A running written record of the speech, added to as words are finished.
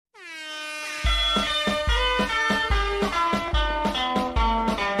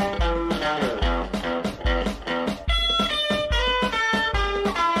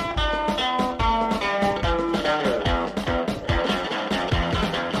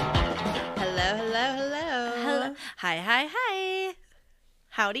Hi, hi, hi.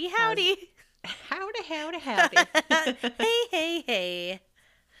 Howdy, howdy. Howdy. Hey, hey, hey.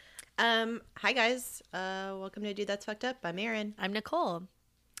 Hi guys. Welcome to Dude That's Fucked Up. I'm Erin. I'm Nicole.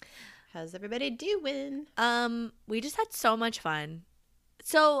 How's everybody doing? We just had so much fun.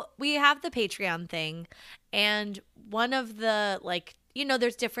 So we have the Patreon thing, and one of the,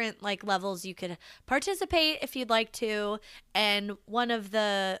 there's different, levels you could participate if you'd like to, and one of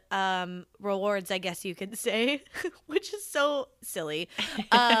the rewards, I guess you could say, which is so silly,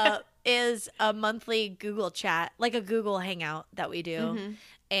 is a monthly Google chat, like a Google Hangout that we do. Mm-hmm.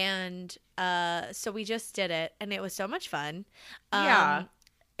 And so we just did it, and it was so much fun. Yeah.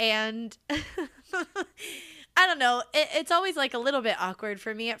 And I don't know. It's always like a little bit awkward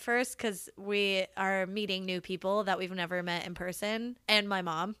for me at first because we are meeting new people that we've never met in person, and my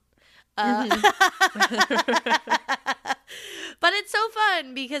mom. But it's so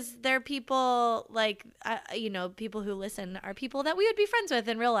fun because they're people people who listen are people that we would be friends with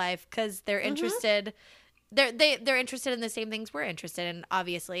in real life because they're interested. They're interested in the same things we're interested in,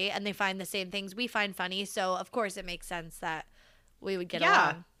 obviously, and they find the same things we find funny. So of course it makes sense that we would get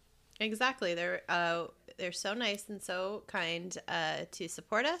along. Exactly. They're so nice and so kind to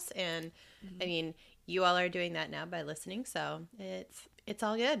support us, and I mean, you all are doing that now by listening, so it's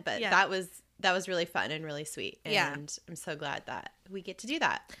all good. But that was really fun and really sweet, and I'm so glad that we get to do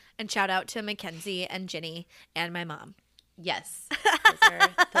that. And shout out to Mackenzie and Ginny and my mom. Yes,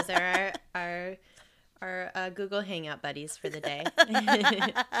 those are our Google Hangout buddies for the day.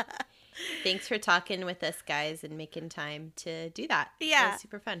 Thanks for talking with us, guys, and making time to do that. Yeah. It was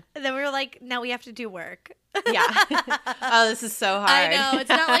super fun. And then we were like, now we have to do work. Yeah. Oh, this is so hard. I know. It's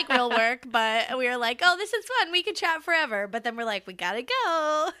not like real work, but we were like, oh, this is fun. We could chat forever. But then we're like, we got to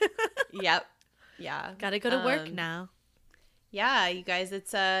go. Yep. Yeah. Got to go to work now. Yeah, you guys,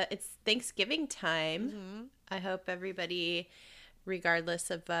 it's Thanksgiving time. Mm-hmm. I hope everybody, regardless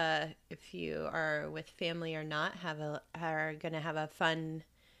of if you are with family or not, are going to have a fun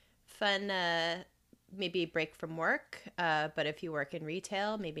maybe break from work, but if you work in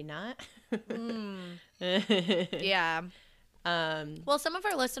retail, maybe not. Yeah. Well, some of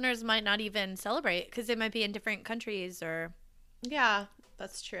our listeners might not even celebrate because they might be in different countries or. Yeah,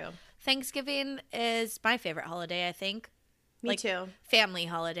 that's true. Thanksgiving is my favorite holiday, I think. Me too. Family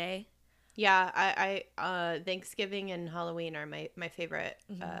holiday. Yeah, I Thanksgiving and Halloween are my favorite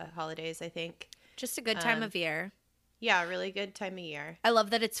holidays, I think. Just a good time of year. Yeah, really good time of year. I love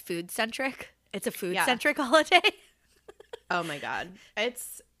that it's food-centric. It's a food-centric holiday. Oh my God.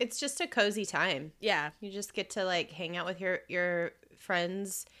 It's just a cozy time. Yeah. You just get to hang out with your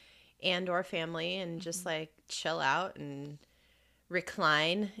friends and or family and just chill out and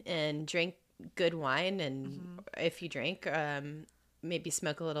recline and drink good wine, and if you drink, maybe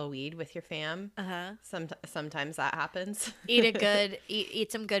smoke a little weed with your fam. Sometimes that happens.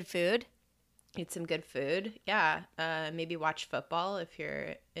 Eat some good food. Eat some good food. Yeah. Maybe watch football if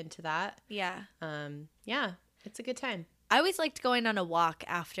you're into that. Yeah. Yeah. It's a good time. I always liked going on a walk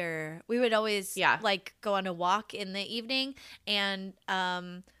after. We would always go on a walk in the evening. And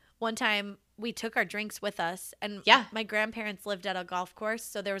one time we took our drinks with us. And my grandparents lived at a golf course.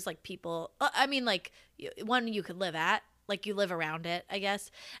 So there was people. I mean, one you could live at. You live around it, I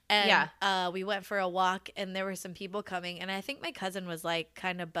guess. And we went for a walk, and there were some people coming. And I think my cousin was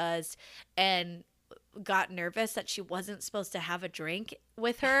kind of buzzed and got nervous that she wasn't supposed to have a drink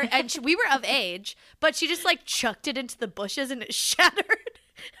with her. And we were of age, but she just chucked it into the bushes and it shattered.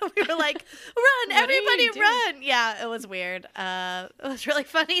 And we were like, run, everybody run. Yeah, it was weird. It was really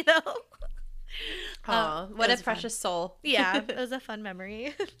funny, though. Oh, what a precious soul. Yeah, it was a fun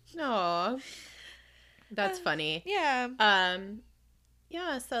memory. Aw. That's funny. Yeah.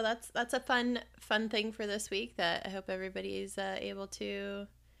 Yeah, so that's a fun thing for this week that I hope everybody's able to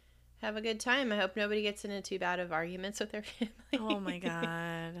have a good time. I hope nobody gets into too bad of arguments with their family. Oh my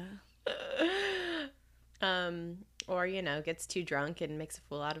God. Or gets too drunk and makes a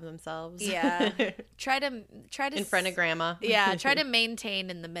fool out of themselves. Yeah. Try to in front of grandma. Yeah, try to maintain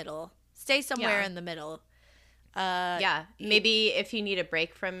in the middle. Stay somewhere in the middle. Maybe if you need a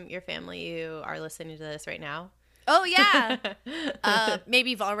break from your family, you are listening to this right now. Oh yeah. Maybe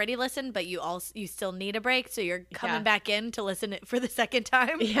you've already listened, but you still need a break, so you're coming back in to listen for the second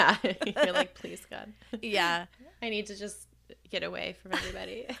time. Yeah, you're like, please God. Yeah, I need to just get away from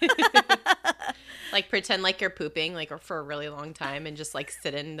everybody. Pretend like you're pooping for a really long time and just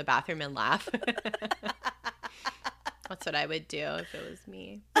sit in the bathroom and laugh. That's what I would do if it was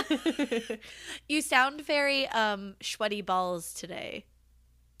me. You sound very sweaty balls today.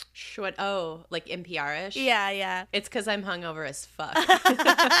 What? Oh, like NPR-ish? Yeah. It's because I'm hungover as fuck. And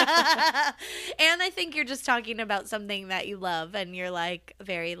I think you're just talking about something that you love, and you're like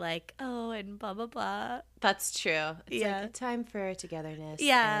very like, oh, and blah blah blah. That's true. It's like a time for togetherness.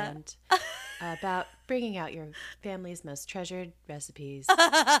 Yeah. And about bringing out your family's most treasured recipes.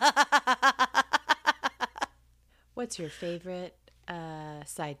 What's your favorite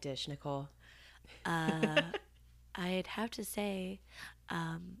side dish, Nicole? I'd have to say,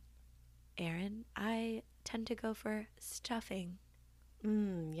 Erin, I tend to go for stuffing.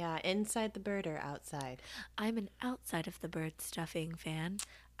 Yeah, inside the bird or outside? I'm an outside of the bird stuffing fan.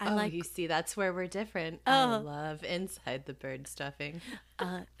 You see, that's where we're different. I love inside the bird stuffing.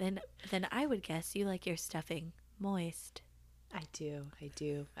 Then I would guess you like your stuffing moist. I do.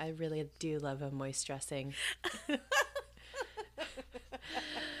 I really do love a moist dressing.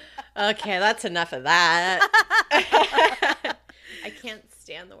 Okay, that's enough of that. I can't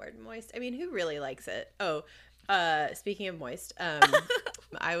stand the word moist. I mean, who really likes it? Oh, speaking of moist, I've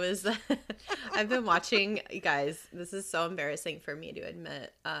been watching, you guys, this is so embarrassing for me to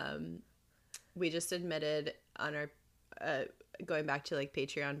admit. We just admitted on our, going back to like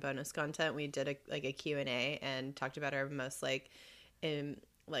Patreon bonus content, we did a Q&A and talked about our most like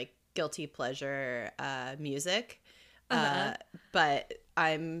guilty pleasure music. But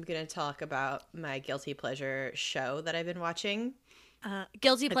I'm going to talk about my guilty pleasure show that I've been watching.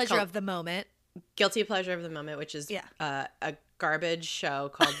 Guilty pleasure of the moment. Guilty pleasure of the moment, which is a garbage show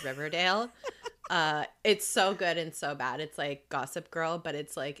called Riverdale. It's so good and so bad. It's like Gossip Girl, but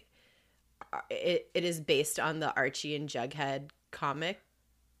it's like it is based on the Archie and Jughead comic,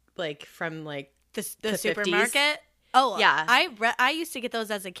 like from like the supermarket. 50s. Oh yeah, I used to get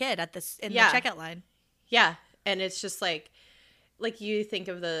those as a kid in the checkout line. Yeah, and it's just like you think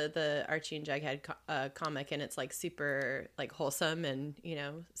of the Archie and Jughead comic, and it's like super like wholesome and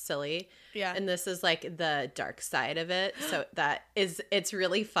silly. Yeah, and this is like the dark side of it. So it's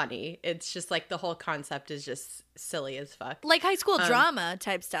really funny. It's just like the whole concept is just silly as fuck, like high school drama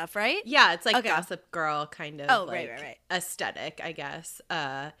type stuff, right? Yeah, it's like Gossip Girl kind of right. aesthetic, I guess.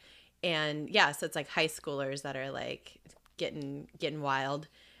 And yeah, so it's like high schoolers that are like getting wild,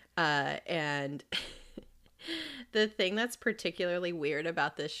 and. The thing that's particularly weird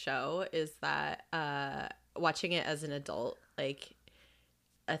about this show is that watching it as an adult, like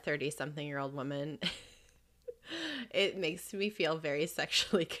a 30-something-year-old woman, it makes me feel very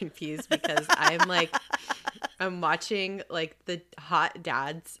sexually confused because I'm watching like the hot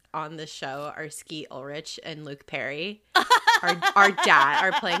dads on the show are Skeet Ulrich and Luke Perry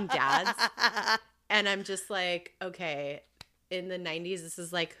are playing dads. And I'm just like, okay, in the 90s, this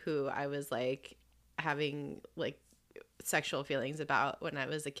is like who I was like having like sexual feelings about when I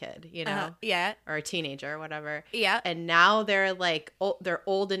was a kid, yeah, or a teenager or whatever. Yeah. And now they're like they're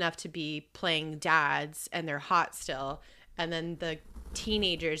old enough to be playing dads and they're hot still. And then the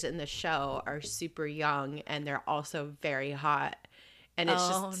teenagers in the show are super young and they're also very hot. And it's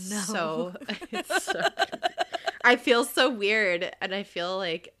so I feel so weird and I feel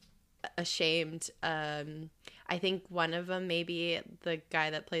like ashamed. I think one of them, maybe the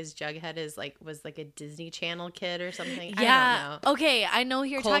guy that plays Jughead was like a Disney Channel kid or something. Yeah. I don't know. Okay, I know who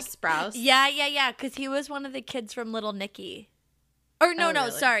you're talking. Cole Sprouse. Yeah. Because he was one of the kids from Little Nicky. Or no,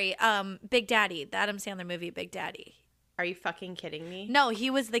 really? Sorry. Big Daddy, the Adam Sandler movie, Big Daddy. Are you fucking kidding me? No, he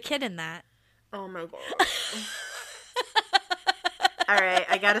was the kid in that. Oh my god. All right,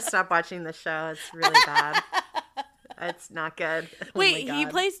 I gotta stop watching the show. It's really bad. It's not good. Wait, he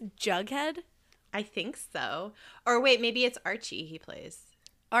plays Jughead? I think so. Or wait, maybe it's Archie he plays.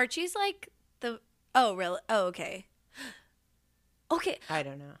 Archie's like the... Oh, really? Oh, okay. Okay. I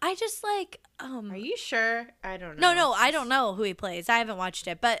don't know. I just like... Are you sure? I don't know. No, I don't know who he plays. I haven't watched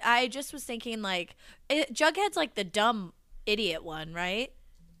it. But I just was thinking like... Jughead's like the dumb idiot one, right?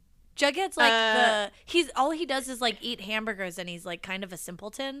 Jughead's like all he does is like eat hamburgers and he's like kind of a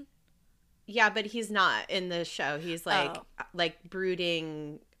simpleton. Yeah, but he's not in the show. He's like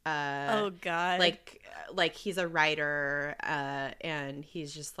brooding... oh god, like he's a writer and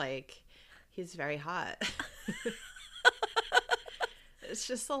he's just like he's very hot. It's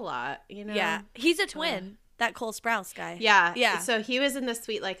just a lot, Yeah, he's a twin, that Cole Sprouse guy. Yeah So he was in the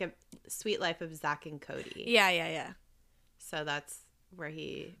Sweet Life of Zach and Cody. Yeah So that's where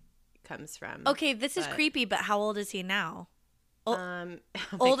he comes from. Okay, this is creepy, but how old is he now? Oh my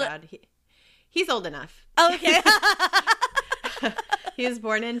god, he's old enough. Okay. He was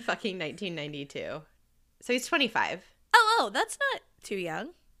born in fucking 1992. So he's 25. Oh, that's not too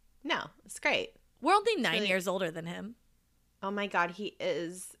young. No, it's great. We're only 9 years older than him. Oh my god, he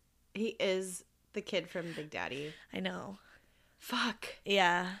is the kid from Big Daddy. I know. Fuck.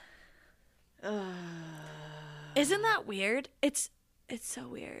 Yeah. Isn't that weird? It's so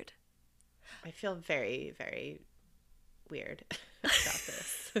weird. I feel very, very weird about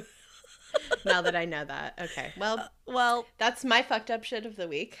this. Now that I know that. Okay. Well, that's my fucked up shit of the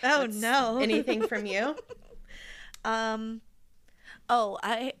week. Oh, no. Anything from you?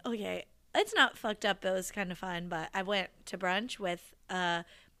 Okay. It's not fucked up. It was kind of fun, but I went to brunch with I'm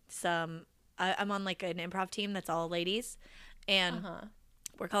on like an improv team that's all ladies, and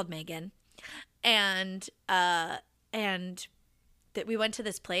we're called Megan, and that we went to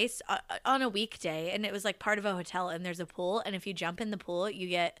this place on a weekday, and it was like part of a hotel, and there's a pool, and if you jump in the pool, you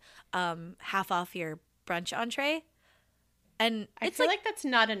get half off your brunch entree. And I feel like that's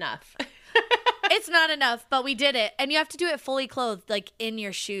not enough. It's not enough, but we did it, and you have to do it fully clothed, like in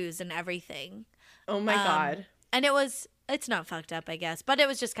your shoes and everything. Oh my God. And it's not fucked up, I guess, but it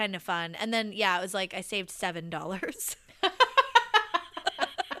was just kind of fun. And then it was like I saved $7.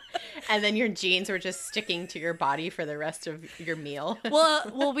 And then your jeans were just sticking to your body for the rest of your meal.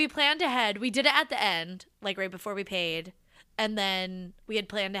 Well, we planned ahead. We did it at the end, like right before we paid. And then we had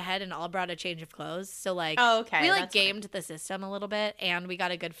planned ahead and all brought a change of clothes. So like, we like gamed the system a little bit, and we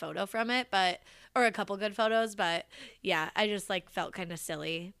got a good photo from it, or a couple good photos. But yeah, I just like felt kind of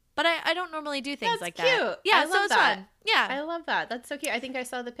silly. But I don't normally do things like that. That's cute. Yeah, so it's fun. Yeah. I love that. That's so cute. I think I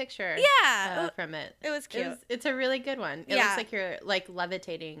saw the picture from it. It was cute. It's a really good one. It looks like you're like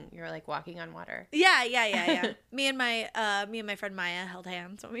levitating. You're like walking on water. Yeah. Me and my friend Maya held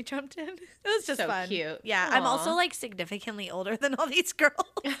hands when we jumped in. It was just fun. So cute. Yeah. Aww. I'm also like significantly older than all these girls.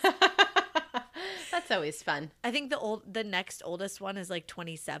 That's always fun. I think the next oldest one is like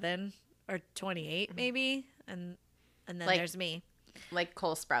 27 or 28 maybe. And then there's me. Like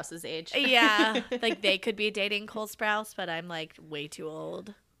Cole Sprouse's age. Yeah. Like they could be dating Cole Sprouse, but I'm like way too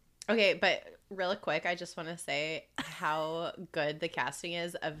old. Okay, but real quick, I just want to say how good the casting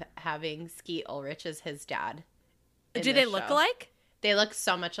is of having Skeet Ulrich as his dad. Do they look alike? They look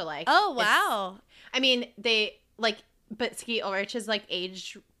so much alike. Oh, wow. But Skeet Ulrich is like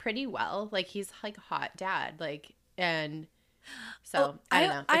aged pretty well. Like he's like hot dad. Like, and so I don't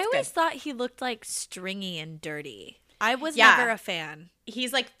know. I always thought he looked like stringy and dirty. I was never a fan.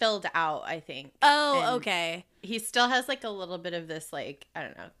 He's like filled out, I think. Oh, okay. He still has like a little bit of this like, I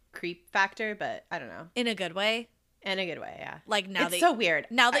don't know, creep factor, but I don't know. In a good way? In a good way, yeah. Like now it's so weird.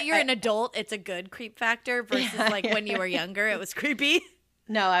 Now that you're an adult, it's a good creep factor versus when you were younger, it was creepy.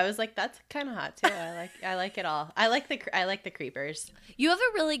 No, I was like, that's kind of hot too. I like it all. I like the creepers. You have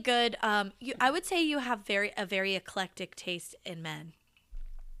a really good I would say you have a very eclectic taste in men.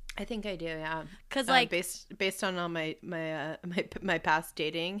 I think I do, yeah. Because like based on all my past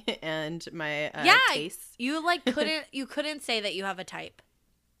dating and my tastes, you couldn't say that you have a type.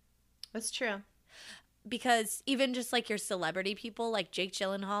 That's true. Because even just like your celebrity people, like Jake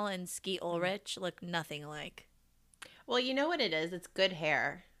Gyllenhaal and Skeet Ulrich, look nothing alike. Well, you know what it is? It's good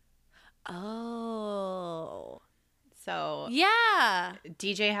hair. Oh. So yeah,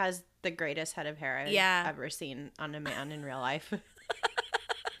 DJ has the greatest head of hair I've ever seen on a man in real life.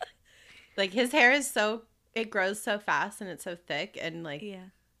 Like his hair is it grows so fast and it's so thick and like he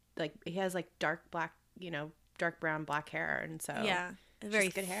has like dark brown black hair, and so very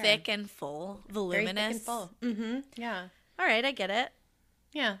good hair. Thick and full, voluminous. Very thick and full. Mm-hmm. Yeah. All right, I get it.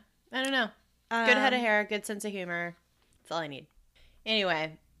 Yeah, I don't know. Good head of hair, good sense of humor. That's all I need.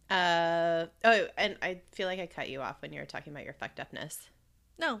 Anyway, and I feel like I cut you off when you were talking about your fucked upness.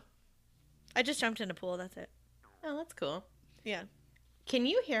 No, I just jumped in a pool. That's it. Oh, that's cool. Yeah. Can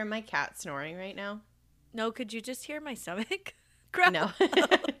you hear my cat snoring right now? No, could you just hear my stomach? No.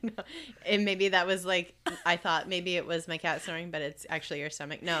 No. And maybe that was like, I thought maybe it was my cat snoring, but it's actually your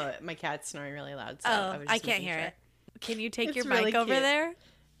stomach. No, my cat's snoring really loud. So I can't hear it. Can you take your mic over there?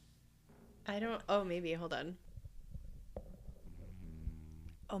 I don't. Oh, maybe. Hold on.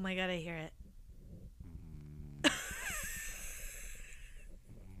 Oh my God, I hear it.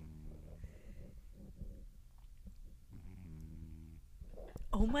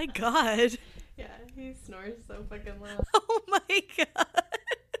 Oh my God. Yeah, he snores so fucking loud. Oh my God.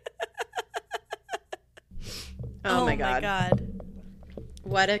 Oh my God.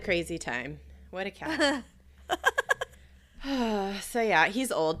 What a crazy time. What a cat. So yeah,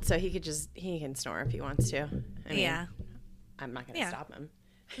 he's old, so he can snore if he wants to. I mean, I'm not gonna stop him.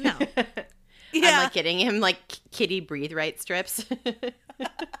 No. I'm like getting him like kitty breathe right strips.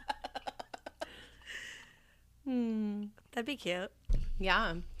 That'd be cute.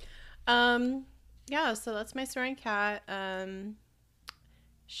 Yeah. Yeah, so that's my snoring cat.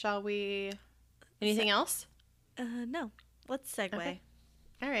 Shall we anything else? No. Let's segue. Okay.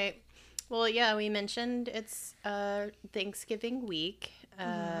 All right. Well, yeah, we mentioned it's Thanksgiving week.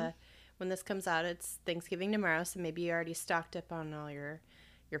 When this comes out, it's Thanksgiving tomorrow, so maybe you already stocked up on all your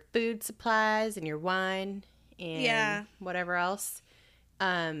food supplies and your wine and whatever else.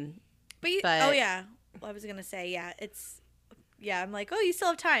 But oh yeah, well, I was gonna say I'm like, oh, you still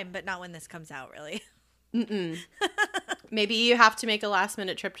have time, but not when this comes out, really. Maybe you have to make a last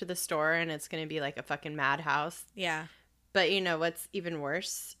minute trip to the store, and it's gonna be like a fucking madhouse. Yeah. But you know what's even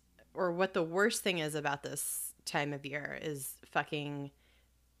worse, or what the worst thing is about this time of year is fucking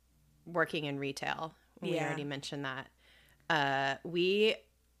working in retail. We already mentioned that. We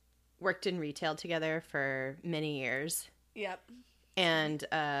worked in retail together for many years. Yep. And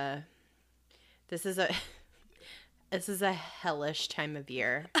this is a hellish time of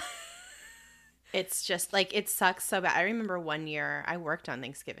year. It's just like, it sucks so bad. I remember one year I worked on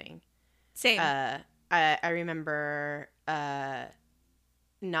Thanksgiving. Same. I remember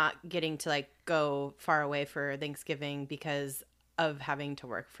not getting to like go far away for Thanksgiving because of having to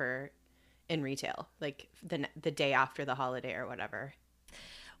work in retail, like the day after the holiday or whatever.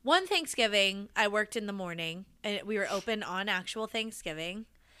 One Thanksgiving, I worked in the morning, and we were open on actual Thanksgiving.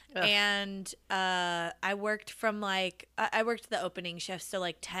 Ugh. And I worked from I worked the opening shift, so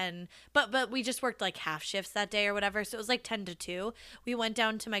like 10, but we just worked like half shifts that day or whatever, so it was like 10 to 2. We went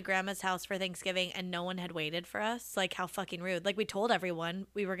down to my grandma's house for Thanksgiving, and no one had waited for us. Like, how fucking rude. Like, we told everyone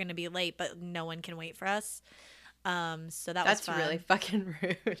we were going to be late, but no one can wait for us. So that's fun. Really fucking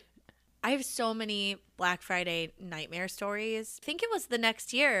rude. I have so many Black Friday nightmare stories. I think it was the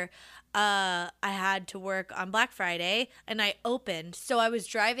next year I had to work on Black Friday, and I opened. So I was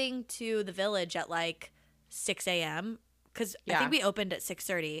driving to the Village at like 6 a.m. because I think we opened at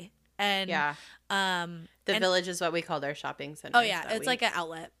 6:30. And the Village is what we called our shopping center. Oh yeah, it's like an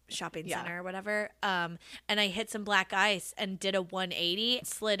outlet shopping center or whatever. And I hit some black ice and did a 180,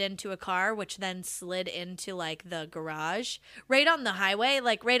 slid into a car, which then slid into like the garage right on the highway,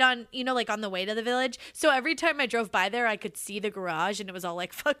 like right on, like on the way to the Village. So every time I drove by there, I could see the garage, and it was all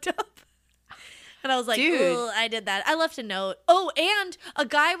like fucked up. And I was like, ooh, I did that. I left a note. Oh, and a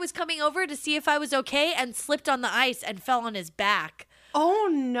guy was coming over to see if I was okay and slipped on the ice and fell on his back. Oh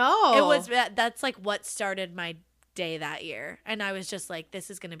no. That's like what started my day that year. And I was just like, this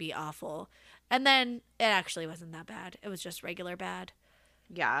is going to be awful. And then it actually wasn't that bad. It was just regular bad.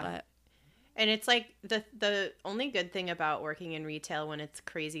 Yeah. And it's like the only good thing about working in retail when it's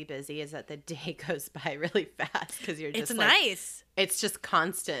crazy busy is that the day goes by really fast because you're just nice. It's just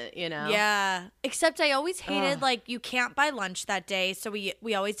constant, Yeah. Except I always hated like you can't buy lunch that day, so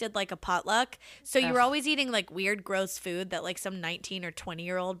we always did like a potluck. So you were always eating like weird gross food that like some 19 or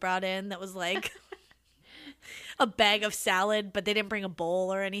 20-year-old brought in that was like a bag of salad, but they didn't bring a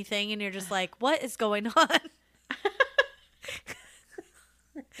bowl or anything, and you're just like, what is going on?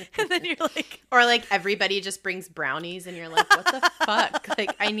 And then you're like, or like everybody just brings brownies, and you're like, what the fuck?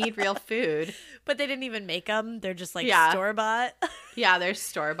 Like, I need real food. But they didn't even make them. They're just like store bought. Yeah, they're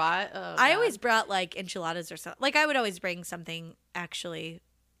store bought. Oh, I always brought like enchiladas or something. Like, I would always bring something actually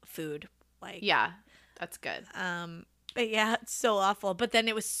food. Like, yeah, that's good. But yeah, it's so awful. But then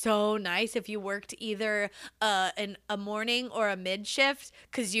it was so nice if you worked either a morning or a mid shift,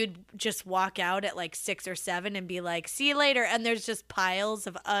 because you'd just walk out at like 6 or 7 and be like, see you later. And there's just piles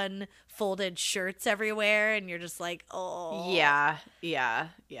of unfolded shirts everywhere. And you're just like, oh. Yeah. Yeah.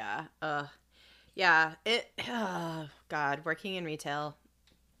 Oh, God. Working in retail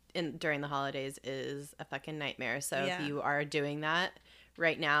during the holidays is a fucking nightmare. So if you are doing that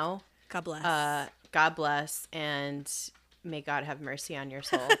right now, God bless. God bless, and may God have mercy on your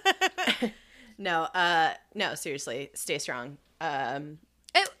soul. No, seriously, stay strong.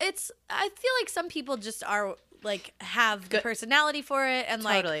 It's I feel like some people just are like have the personality for it, and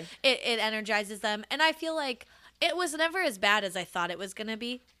totally. Like it energizes them, and I feel like it was never as bad as I thought it was gonna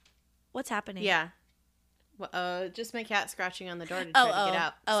be. What's happening? Yeah. Well, just my cat scratching on the door to try to get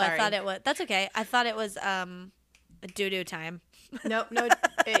out. Oh, sorry. I thought it was. That's okay. I thought it was doo-doo time. Nope,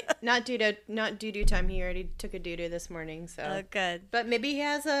 not doo-doo time. He already took a doo-doo this morning, so. Oh, good. But maybe he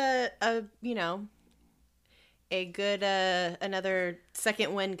has a good another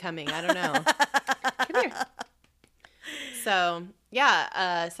second win coming. I don't know. Come here. So,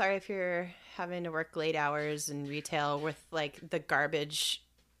 yeah, sorry if you're having to work late hours in retail with like the garbage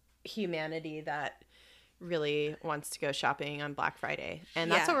humanity that really wants to go shopping on Black Friday. And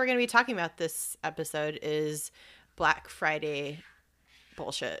that's what we're going to be talking about this episode is Black Friday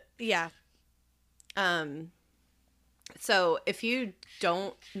bullshit. Yeah. So if you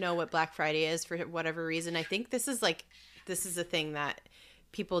don't know what Black Friday is for whatever reason, I think this is a thing that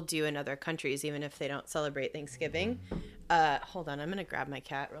people do in other countries, even if they don't celebrate Thanksgiving. Hold on, I'm gonna grab my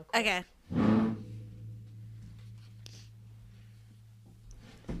cat real quick. Okay.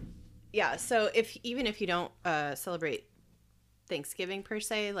 Yeah. So even if you don't celebrate Thanksgiving per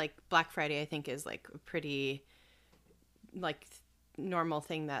se, like Black Friday, I think is like a pretty like normal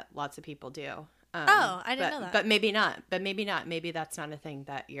thing that lots of people do. I didn't know that. But maybe not. Maybe that's not a thing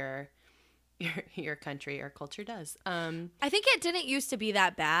that your country or culture does. I think it didn't used to be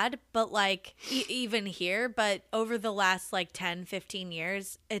that bad, but like even here, but over the last like 10, 15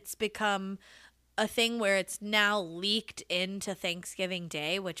 years, it's become a thing where it's now leaked into Thanksgiving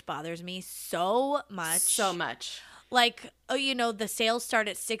Day, which bothers me so much. So much. Like, oh, you know, the sales start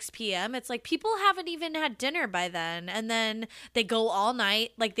at 6 p.m. It's like people haven't even had dinner by then. And then they go all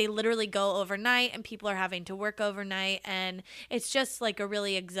night. Like, they literally go overnight, and people are having to work overnight. And it's just like a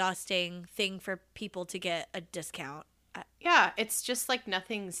really exhausting thing for people to get a discount. Yeah, it's just like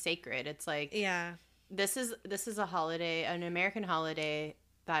nothing sacred. It's like, yeah, this is a holiday, an American holiday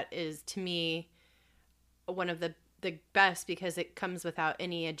that is, to me, one of the best because it comes without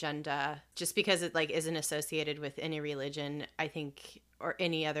any agenda. Just because it like isn't associated with any religion, I think, or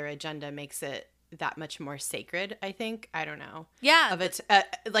any other agenda makes it that much more sacred, I think. I don't know. Yeah. Of it,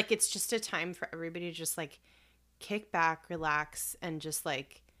 like it's just a time for everybody to just like kick back, relax, and just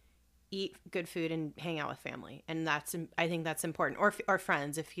like eat good food and hang out with family. And I think that's important. Or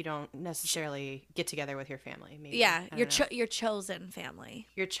friends, if you don't necessarily get together with your family. Maybe. Yeah, your chosen family.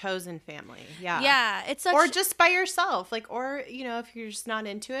 Your chosen family. Yeah. Yeah, it's such... Or just by yourself. Like, or, you know, if you're just not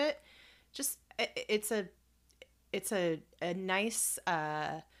into it, just, it's a nice,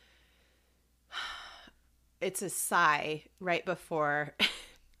 it's a sigh right before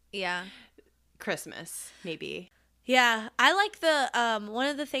yeah, Christmas, maybe. Yeah, I like the one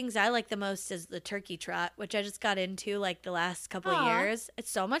of the things I like the most is the turkey trot, which I just got into like the last couple of years. It's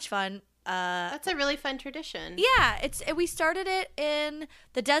so much fun. That's a really fun tradition. Yeah, we started it in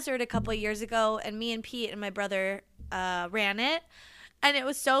the desert a couple of years ago, and me and Pete and my brother ran it, and it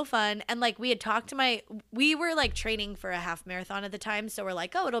was so fun. And like we had talked to we were like training for a half marathon at the time, so we're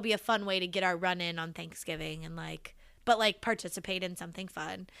like, oh, it'll be a fun way to get our run in on Thanksgiving and like. But like participate in something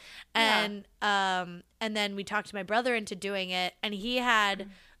fun. And and then we talked to my brother into doing it, and he had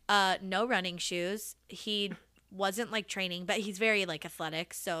no running shoes. He wasn't like training, but he's very like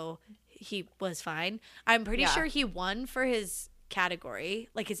athletic, so he was fine. I'm pretty sure he won for his category,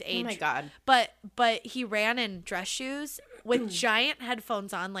 like his age. Oh my God. But he ran in dress shoes with giant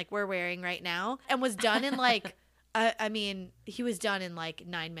headphones on like we're wearing right now, and was done in like I mean, he was done in like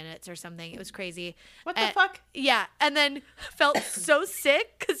 9 minutes or something. It was crazy. What the fuck? Yeah. And then felt so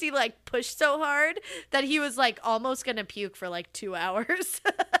sick because he like pushed so hard that he was like almost going to puke for like 2 hours.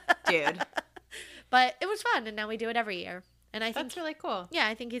 Dude. But it was fun. And now we do it every year. And I think that's really cool. Yeah.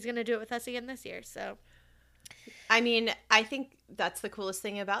 I think he's going to do it with us again this year. So. I mean, I think that's the coolest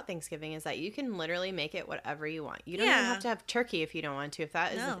thing about Thanksgiving is that you can literally make it whatever you want. You don't even have to have turkey if you don't want to. If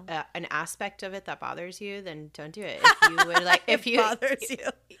that is an aspect of it that bothers you, then don't do it. If you would like, if you bothers you,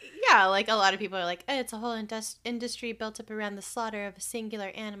 yeah, like a lot of people are like, oh, it's a whole industry built up around the slaughter of a singular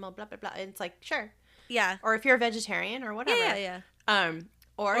animal, blah blah blah. And it's like, sure, yeah. Or if you're a vegetarian or whatever, yeah.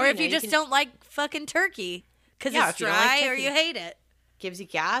 Or if you just don't like fucking turkey because it's dry or you hate it, gives you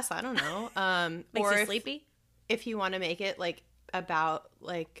gas. I don't know. Makes you sleepy. If you want to make it like about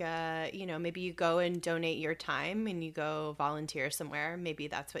like you know, maybe you go and donate your time and you go volunteer somewhere, maybe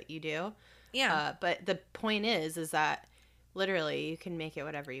that's what you do. Yeah. But the point is that literally you can make it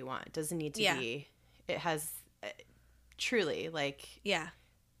whatever you want. It doesn't need to be, it has truly like,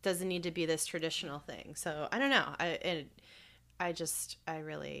 doesn't need to be this traditional thing. So I don't know. I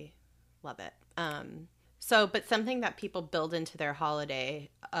really love it. But something that people build into their holiday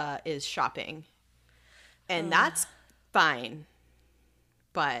is shopping. And that's fine.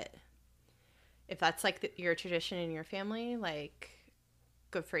 But if that's like your tradition in your family, like,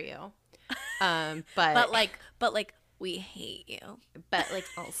 good for you. But like we hate you. But like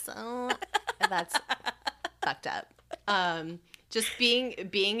also that's fucked up. Just being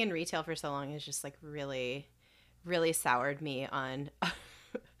in retail for so long is just like really, really soured me on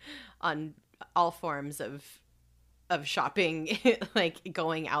on all forms of shopping, like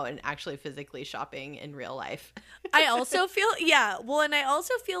going out and actually physically shopping in real life. I also feel and I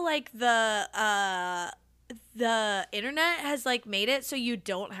also feel like the internet has like made it so you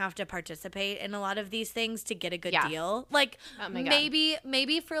don't have to participate in a lot of these things to get a good deal. Like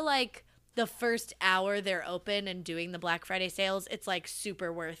maybe for like the first hour they're open and doing the Black Friday sales, it's like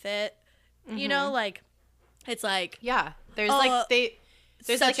super worth it. Mm-hmm. You know, like it's like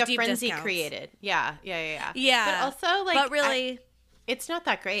there's like a frenzy discounts. Created. Yeah. But also like, but really, it's not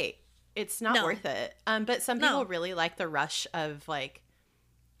that great. It's not worth it. But some people really like the rush of like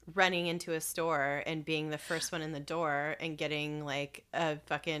running into a store and being the first one in the door and getting like a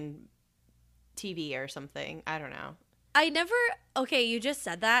fucking TV or something. I don't know. Okay, you just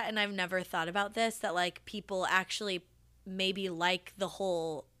said that, and I've never thought about this, that like people actually maybe like the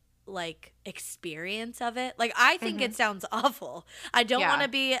whole like experience of it. Like I think it sounds awful. I don't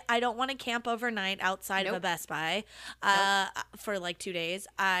want to camp overnight outside of a Best Buy for like 2 days.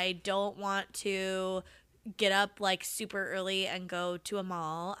 I don't want to get up like super early and go to a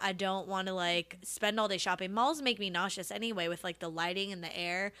mall. I don't want to like spend all day shopping. Malls make me nauseous anyway with like the lighting and the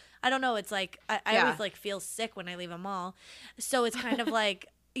air. I don't know. It's like I always like feel sick when I leave a mall. So it's kind of like,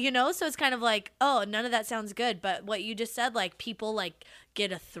 so it's kind of like, oh, none of that sounds good. But what you just said, like people like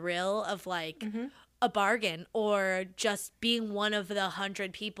get a thrill of like a bargain, or just being one of the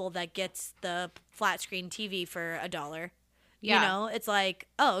 100 people that gets the flat screen TV for $1. Yeah. It's like,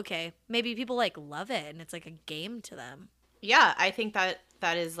 oh, okay. Maybe people like love it and it's like a game to them. Yeah, I think that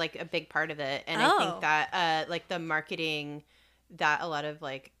is like a big part of it. And I think that like the marketing that a lot of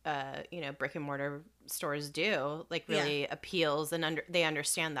like brick and mortar stores do like really appeals, and they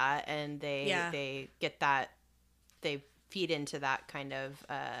understand that, and they get that, they feed into that kind of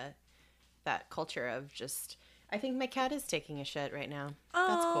that culture of just, I think my cat is taking a shit right now. Oh,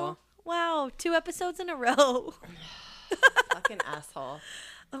 that's cool. Wow, 2 episodes in a row. Fucking asshole.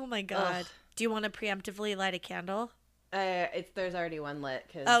 Oh my god. Ugh. Do you want to preemptively light a candle? There's already one lit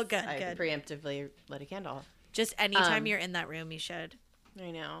because I preemptively lit a candle. Just anytime you're in that room, you should.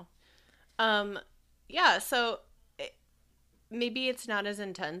 I know. Yeah, so maybe it's not as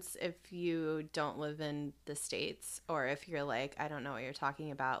intense if you don't live in the States, or if you're like, I don't know what you're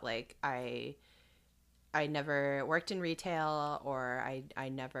talking about. Like I never worked in retail, or I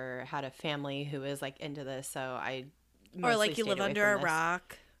never had a family who was like into this, so I or like you live under a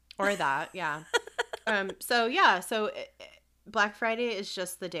rock, or that, yeah. So Black Friday is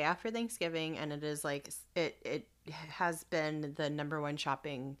just the day after Thanksgiving, and it is like it has been the number one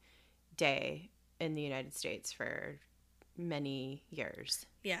shopping day in the United States for many years.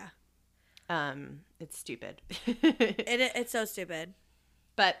 Yeah. It's stupid. It's so stupid.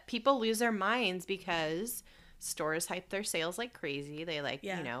 But people lose their minds because stores hype their sales like crazy. They like,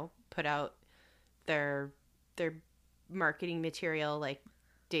 put out their marketing material like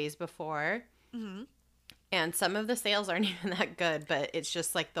days before. Mm-hmm. And some of the sales aren't even that good, but it's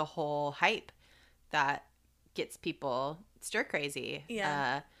just like the whole hype that gets people stir crazy.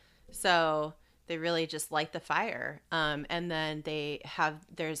 Yeah. So they really just light the fire. And then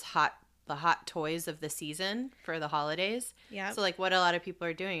there's the hot toys of the season for the holidays. Yeah. So like what a lot of people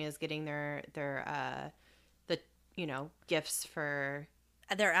are doing is getting their gifts for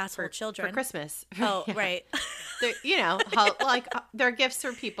their asshole children for Christmas. Oh, right. They're gifts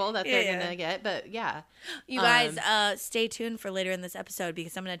for people that they're gonna get. But yeah, you guys, stay tuned for later in this episode,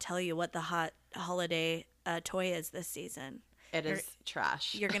 because I'm gonna tell you what the hot holiday toy is this season. Is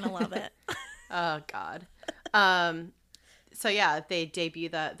trash. You're gonna love it. Oh God. So yeah, they debut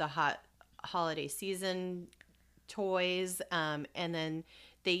the hot holiday season toys, and then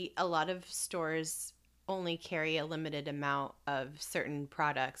a lot of stores only carry a limited amount of certain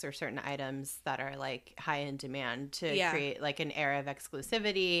products or certain items that are like high in demand to create like an air of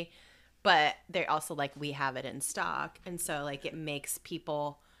exclusivity, but they're also like, we have it in stock, and so like it makes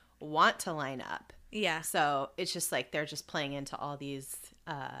people want to line up. Yeah. So it's just like they're just playing into all these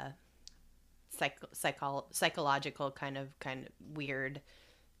psychological kind of weird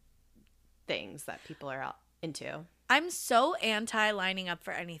things that people are into. I'm so anti lining up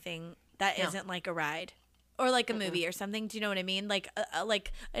for anything that isn't like a ride or like a movie or something. Do you know what I mean? Like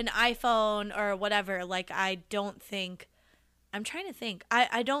an iPhone or whatever. Like I'm trying to think.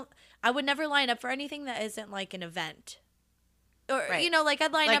 I would never line up for anything that isn't like an event. Or, like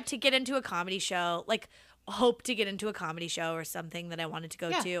I'd line up to get into a comedy show, like hope to get into a comedy show or something that I wanted to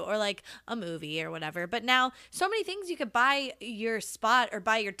go to, or like a movie or whatever. But now so many things, you could buy your spot or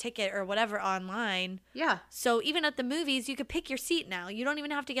buy your ticket or whatever online. Yeah. So even at the movies, you could pick your seat now. You don't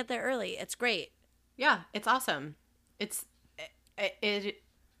even have to get there early. It's great. Yeah, it's awesome. I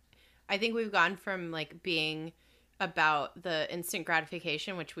think we've gone from like being about the instant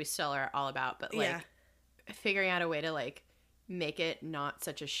gratification, which we still are all about, but like figuring out a way to like make it not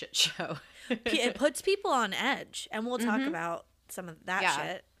such a shit show. It puts people on edge, and we'll talk about some of that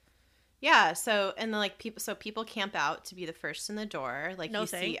shit. Yeah. So and like people camp out to be the first in the door. Like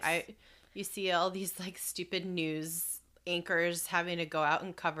you see all these like stupid news anchors having to go out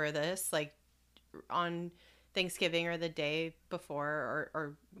and cover this like on Thanksgiving or the day before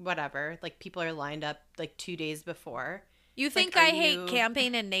or whatever. Like people are lined up like 2 days before. You think I hate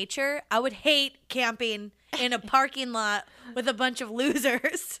camping in nature? I would hate camping in a parking lot with a bunch of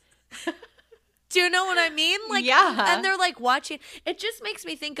losers. Do you know what I mean? Like, yeah. And they're like watching. It just makes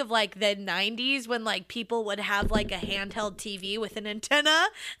me think of like the 90s when like people would have like a handheld TV with an antenna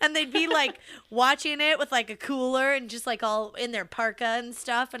and they'd be like watching it with like a cooler and just like all in their parka and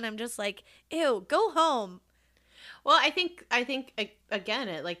stuff. And I'm just like, ew, go home. Well, I think again,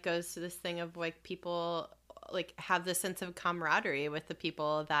 it like goes to this thing of like people like have this sense of camaraderie with the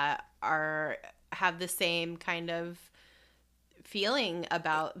people that have the same kind of feeling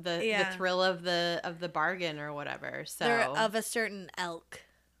about the thrill of the bargain or whatever. So they're of a certain elk.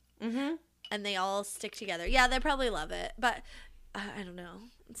 Mm-hmm. And they all stick together. Yeah, they probably love it. But I don't know.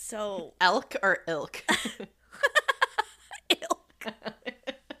 So elk or ilk? Ilk.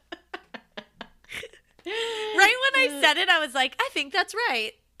 Right when I said it, I was like, I think that's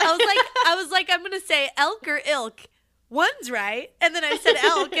right. I was like, I'm gonna say elk or ilk. One's right. And then I said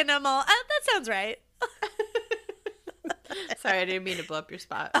elk and I'm all, that sounds right. Sorry, I didn't mean to blow up your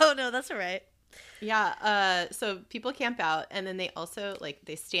spot. Oh, no, that's all right. Yeah, so people camp out, and then they also, like,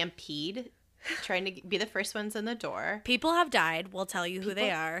 they stampede, trying to be the first ones in the door. People have died. We'll tell you who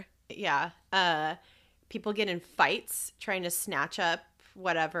they are. Yeah. People get in fights, trying to snatch up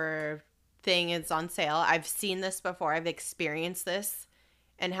whatever thing is on sale. I've seen this before. I've experienced this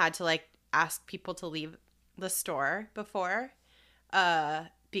and had to, like, ask people to leave the store before.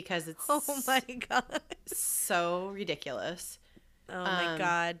 Because it's oh my god, so ridiculous. Oh my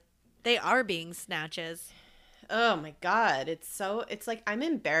god, they are being snatches. Oh my god, it's like I'm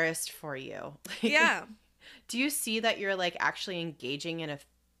embarrassed for you. Yeah. Do you see that you're like actually engaging in a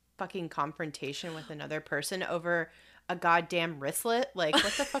fucking confrontation with another person over a goddamn wristlet? Like,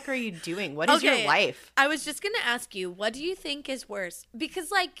 what the fuck are you doing? What is your life? I was just gonna ask you, what do you think is worse?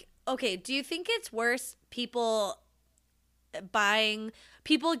 Because like, okay, do you think it's worse people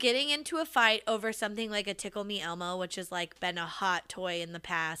getting into a fight over something like a Tickle Me Elmo, which has like been a hot toy in the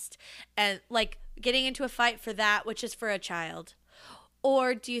past, and like getting into a fight for that, which is for a child?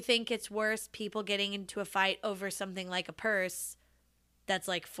 Or do you think it's worse people getting into a fight over something like a purse that's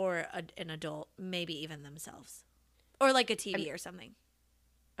like for an adult, maybe even themselves, or like a TV or something?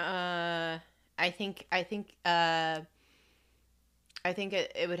 I think it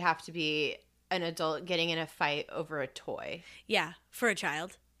would have to be an adult getting in a fight over a toy. Yeah, for a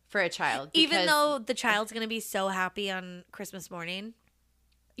child. Even though the child's going to be so happy on Christmas morning.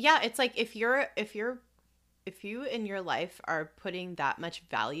 Yeah, it's like if you in your life are putting that much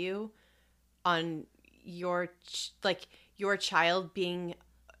value on your child being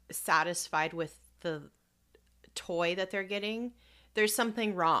satisfied with the toy that they're getting, there's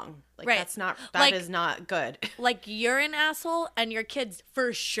something wrong. Like, right. That is not good. Like, you're an asshole and your kid's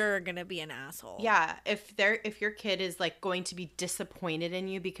for sure gonna be an asshole. Yeah, if your kid is like going to be disappointed in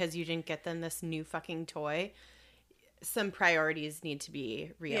you because you didn't get them this new fucking toy, some priorities need to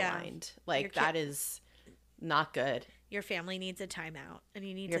be realigned. Yeah. Like, that is not good. Your family needs a timeout, and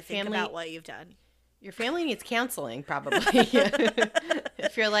you need to think about what you've done. Your family needs counseling, probably.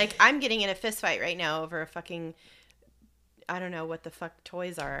 If you're like, I'm getting in a fist fight right now over a fucking, I don't know what the fuck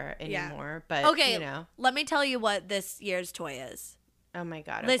toys are anymore, but okay, you know. Let me tell you what this year's toy is. Oh my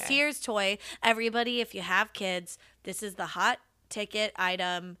god. This year's toy, everybody, if you have kids, this is the hot ticket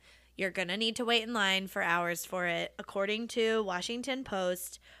item. You're going to need to wait in line for hours for it. According to Washington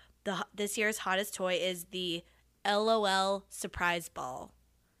Post, this year's hottest toy is the LOL Surprise Ball.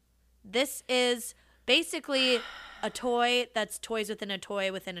 This is basically a toy that's toys within a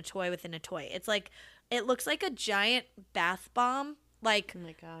toy within a toy within a toy. It's like, it looks like a giant bath bomb. Like, oh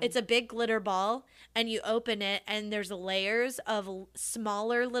my God. It's a big glitter ball, and you open it, and there's layers of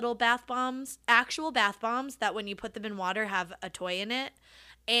smaller little bath bombs, actual bath bombs that when you put them in water have a toy in it,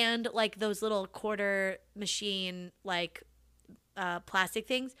 and like those little quarter machine like plastic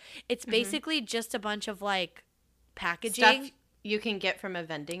things. It's basically just a bunch of like packaging. Stuff you can get from a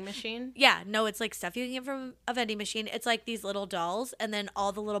vending machine? Yeah, no, it's like stuff you can get from a vending machine. It's like these little dolls, and then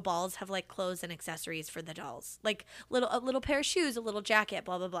all the little balls have like clothes and accessories for the dolls. Like a little pair of shoes, a little jacket,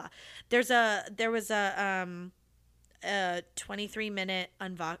 blah blah blah. There was a 23-minute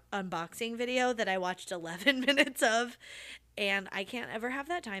unboxing video that I watched 11 minutes of, and I can't ever have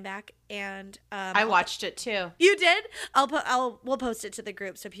that time back. And I watched it too. You did? We'll post it to the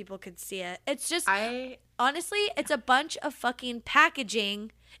group so people could see it. It's just honestly, it's a bunch of fucking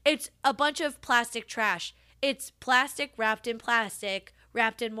packaging. It's a bunch of plastic trash. It's plastic wrapped in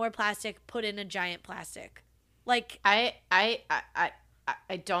more plastic, put in a giant plastic. Like I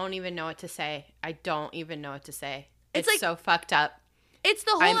don't even know what to say. It's like, so fucked up. It's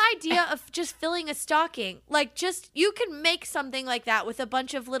the whole idea of just filling a stocking. Like, you can make something like that with a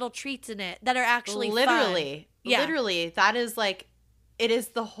bunch of little treats in it that are actually literally fun. Literally, that is like, it is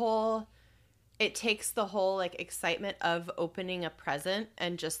the whole it takes the whole like excitement of opening a present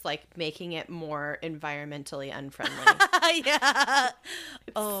and just like making it more environmentally unfriendly. Yeah.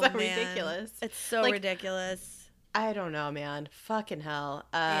 It's so ridiculous. It's so like, ridiculous. I don't know, man. Fucking hell.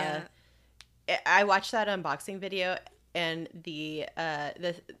 Yeah. I watched that unboxing video, and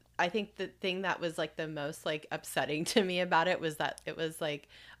I think the thing that was like the most like upsetting to me about it was that it was like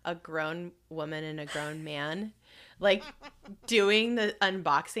a grown woman and a grown man like doing the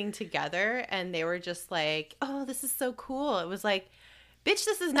unboxing together, and they were just like, oh, this is so cool. It was like, bitch,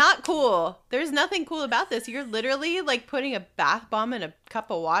 this is not cool. There's nothing cool about this. You're literally like putting a bath bomb in a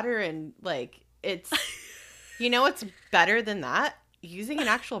cup of water, and like it's you know what's better than that? Using an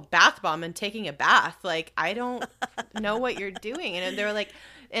actual bath bomb and taking a bath. Like, I don't know what you're doing. And they're like,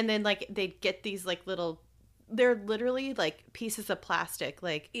 and then like they'd get these like little, they're literally like pieces of plastic,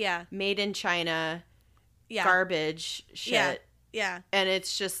 like made in China, garbage shit. Yeah. And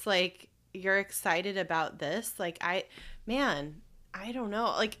it's just like, you're excited about this. Like, I don't know.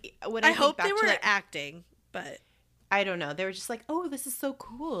 Like, when I hope they were like, acting, but I don't know. They were just like, oh, this is so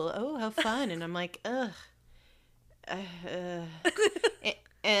cool. Oh, how fun. And I'm like, ugh.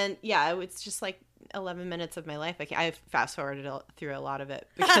 And yeah, it's just like 11 minutes of my life. I fast forwarded through a lot of it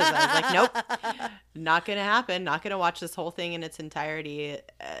because I was like, nope, not gonna happen. Not gonna watch this whole thing in its entirety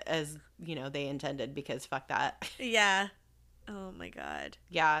as you know they intended, because fuck that. Yeah. Oh my god.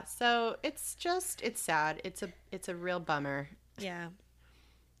 Yeah. So it's sad. It's a real bummer. Yeah.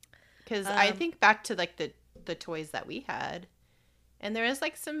 Because I think back to like the toys that we had, and there is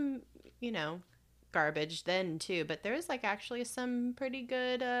like some garbage then too, but there was like actually some pretty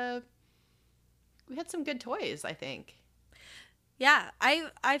good we had some good toys, I think. Yeah,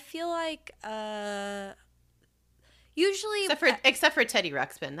 I feel like usually except for Teddy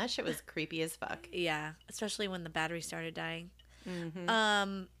Ruxpin, that shit was creepy as fuck. Yeah, especially when the battery started dying.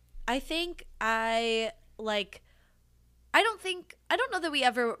 Mm-hmm. I think I don't know that we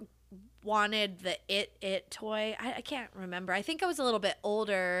ever wanted the it toy. I can't remember. I think I was a little bit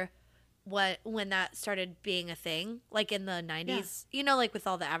older when that started being a thing, like in the 90s, like with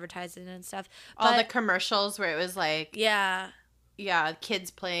all the advertising and stuff. All the commercials where it was like, yeah,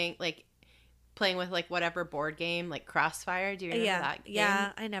 kids playing with like whatever board game, like Crossfire. Do you remember that game?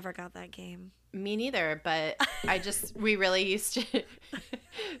 Yeah, I never got that game. Me neither, but we really used to,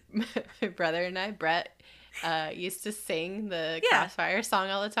 my brother and I, Brett, used to sing the Crossfire song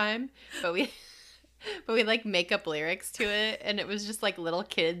all the time, but we like make up lyrics to it, and it was just like little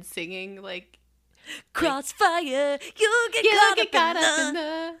kids singing like Crossfire, you get caught up in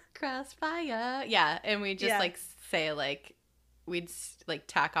the crossfire. Yeah, and we just like say like we'd like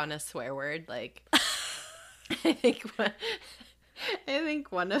tack on a swear word like I think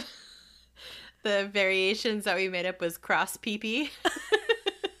one of the variations that we made up was cross pee-pee.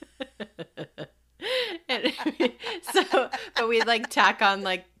 But we'd like tack on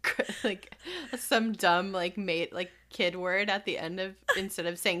like some dumb like kid word at the end of, instead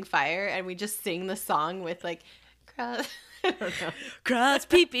of saying fire, and we just sing the song with like cross, I don't know, cross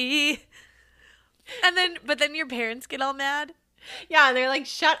pee-pee. But then your parents get all mad. Yeah, and they're like,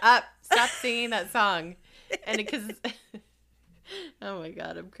 shut up, stop singing that song. And because oh my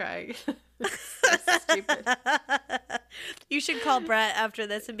god, I'm crying. So stupid. You should call Brett after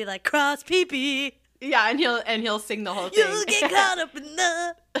this and be like, cross pee-pee. Yeah, and he'll sing the whole thing. You get caught up in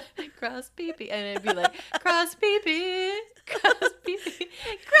the cross pee-pee, and it'd be like cross pee-pee, cross pee-pee,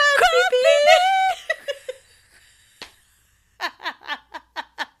 cross pee-pee.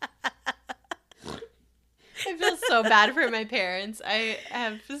 I feel so bad for my parents. I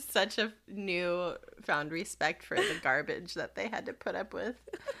have such a newfound respect for the garbage that they had to put up with.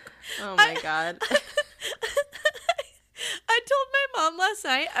 Oh my god. I told my mom last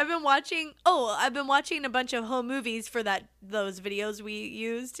night I've been watching a bunch of home movies for those videos we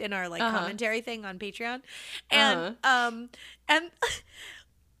used in our commentary thing on Patreon. And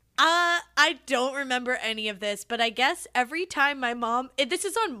I don't remember any of this, but I guess every time my mom, this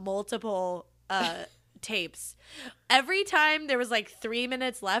is on multiple tapes. Every time there was like 3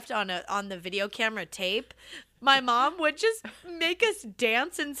 minutes left on the video camera tape, my mom would just make us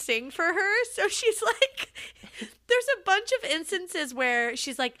dance and sing for her. So she's like, there's a bunch of instances where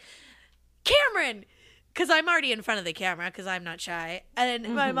she's like, Cameron, because I'm already in front of the camera because I'm not shy.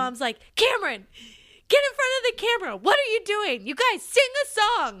 And my mom's like, Cameron, get in front of the camera. What are you doing? You guys sing a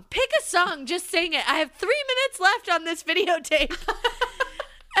song. Pick a song. Just sing it. I have 3 minutes left on this videotape.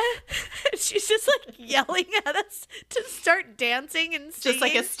 she's just like yelling at us to start dancing and singing. Just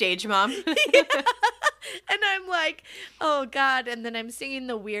like a stage mom. Yeah. And I'm like, oh God. And then I'm singing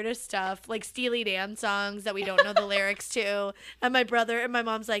the weirdest stuff, like Steely Dan songs that we don't know the lyrics to. And my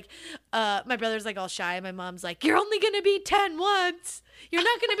mom's like, my brother's like all shy. And my mom's like, you're only going to be 10 once. You're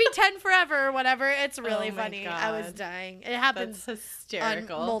not going to be 10 forever or whatever. It's really funny. God. I was dying. It happens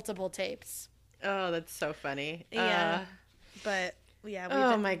hysterical. On multiple tapes. Oh, that's so funny. Yeah. But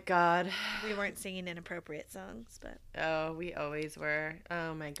yeah. My God. We weren't singing inappropriate songs, but. Oh, we always were.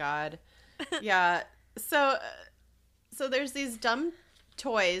 Oh my God. Yeah. So there's these dumb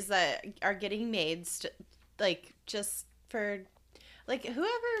toys that are getting made, like, just for, like,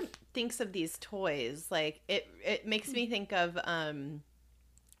 whoever thinks of these toys, like, it makes me think of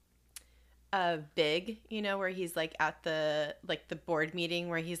Big, you know, where he's like at the board meeting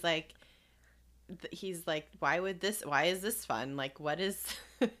where he's like, why is this fun? Like, what is,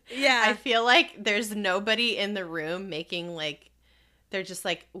 yeah. I feel like there's nobody in the room making, like, they're just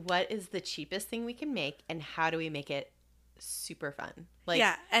like, what is the cheapest thing we can make and how do we make it super fun? Like,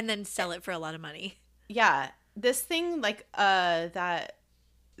 yeah, and then sell it for a lot of money. Yeah. This thing, like, the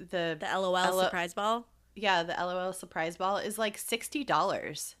LOL surprise ball? Yeah, the LOL surprise ball is like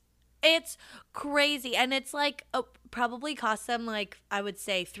 $60. It's crazy. And it's like, probably costs them, like, I would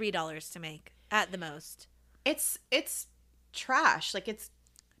say $3 to make at the most. It's trash. Like, it's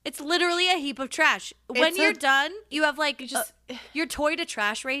literally a heap of trash. When you're done, you have like your toy to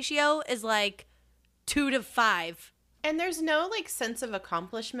trash ratio is like 2 to 5. And there's no like sense of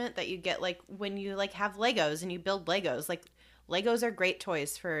accomplishment that you get like when you like have Legos and you build Legos. Like, Legos are great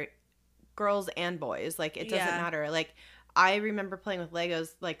toys for girls and boys. Like, it doesn't matter. Like, I remember playing with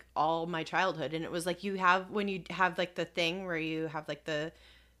Legos like all my childhood, and it was like when you have like the thing where you have like the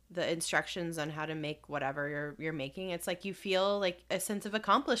instructions on how to make whatever you're making, it's like you feel like a sense of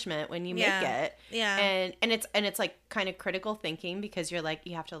accomplishment when you make it. Yeah. And it's like kind of critical thinking because you're like,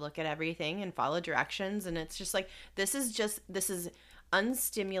 you have to look at everything and follow directions, and it's just like this is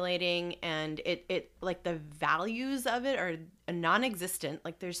unstimulating, and it like the values of it are non-existent.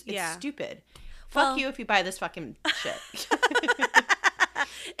 Like, it's stupid. Fuck you if you buy this fucking shit.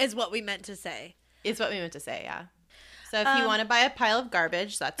 Is what we meant to say. Is what we meant to say, yeah. So if you want to buy a pile of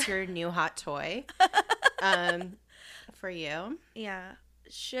garbage, that's your new hot toy for you. Yeah.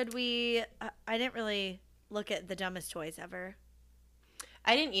 Should we I didn't really look at the dumbest toys ever.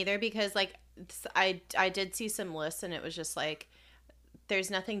 I didn't either because, like, I did see some lists, and it was just like, there's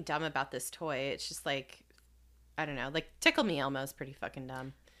nothing dumb about this toy. It's just like, I don't know. Like, Tickle Me Elmo is pretty fucking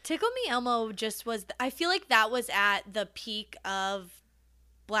dumb. Tickle Me Elmo just was, I feel like that was at the peak of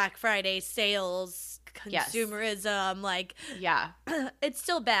Black Friday sales, consumerism. Yes. Like, yeah, it's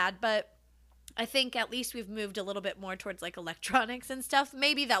still bad, but I think at least we've moved a little bit more towards like electronics and stuff.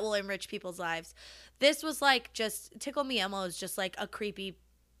 Maybe that will enrich people's lives. This was like just Tickle Me Elmo is just like a creepy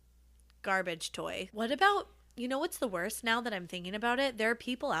garbage toy. What about, you know what's the worst now that I'm thinking about it? There are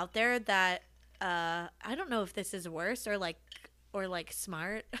people out there that I don't know if this is worse or like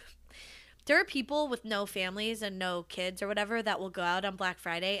smart. There are people with no families and no kids or whatever that will go out on Black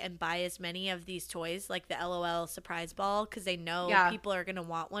Friday and buy as many of these toys, like the LOL surprise ball, because they know people are going to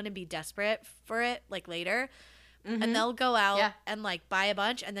want one and be desperate for it, like, later. Mm-hmm. And they'll go out and, like, buy a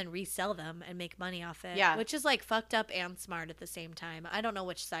bunch and then resell them and make money off it. Yeah. Which is, like, fucked up and smart at the same time. I don't know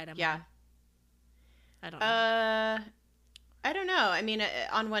which side I'm on. I don't know. I don't know. I mean,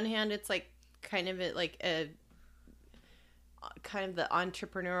 on one hand, it's, like, kind of the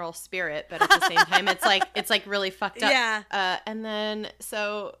entrepreneurial spirit, but at the same time it's like really fucked up. Yeah. And then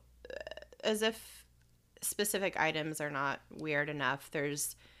so as if specific items are not weird enough,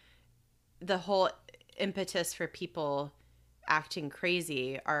 there's the whole impetus for people acting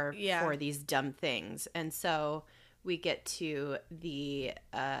crazy are for these dumb things. And so we get to the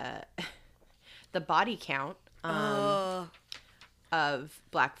body count of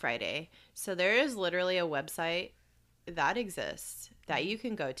Black Friday. So there is literally a website that exists that you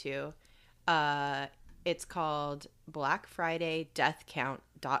can go to. It's called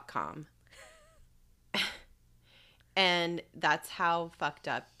blackfridaydeathcount.com. And that's how fucked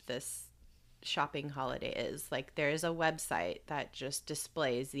up this shopping holiday is. Like, there is a website that just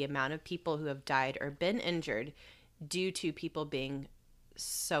displays the amount of people who have died or been injured due to people being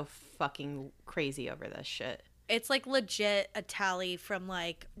so fucking crazy over this shit. It's like legit a tally from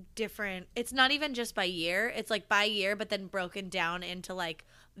like different, it's not even just by year. It's like by year, but then broken down into like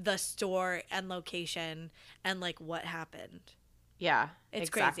the store and location and like what happened. Yeah, it's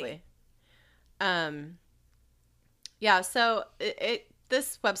exactly crazy. Yeah, so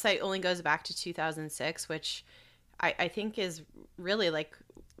this website only goes back to 2006, which I think is really like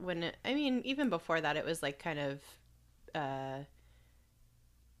even before that, it was like kind of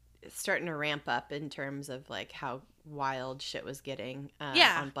starting to ramp up in terms of like how wild shit was getting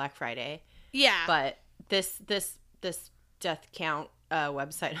on Black Friday. Yeah. But this death count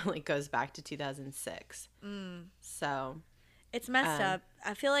website only goes back to 2006. So it's messed up.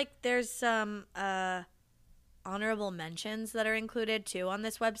 I feel like there's some honorable mentions that are included too on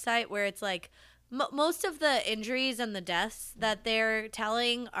this website, where it's like most of the injuries and the deaths that they're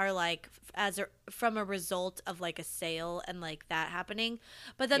telling are like from a result of like a sale and like that happening.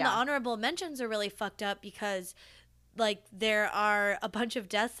 But then the honorable mentions are really fucked up because like there are a bunch of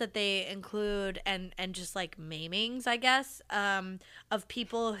deaths that they include and just like maimings, I guess, of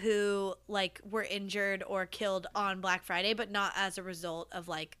people who like were injured or killed on Black Friday, but not as a result of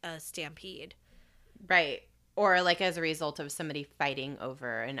like a stampede. Right. Or like as a result of somebody fighting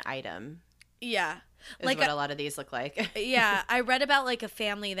over an item. Yeah. Is like what a lot of these look like. Yeah. I read about like a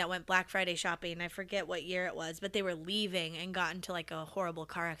family that went Black Friday shopping. I forget what year it was, but they were leaving and got into like a horrible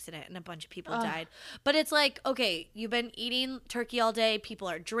car accident and a bunch of people died. But it's like, okay, you've been eating turkey all day. People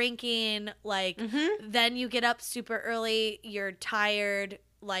are drinking. Like, then you get up super early. You're tired.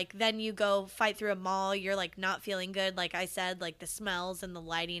 Like, then you go fight through a mall. You're, like, not feeling good. Like I said, like, the smells and the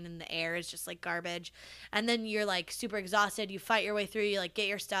lighting and the air is just, like, garbage. And then you're, like, super exhausted. You fight your way through. You, like, get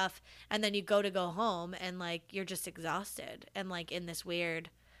your stuff. And then you go home. And, like, you're just exhausted. And, like, in this weird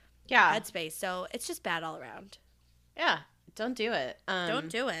headspace. So it's just bad all around. Yeah. Don't do it. Don't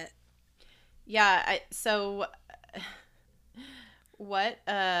do it. Yeah. So what,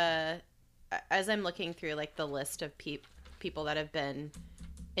 as I'm looking through, like, the list of people that have been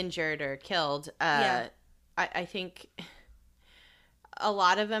injured or killed, I think a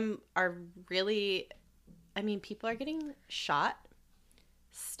lot of them are really, I mean, people are getting shot,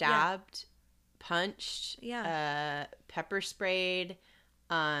 stabbed, punched, pepper sprayed,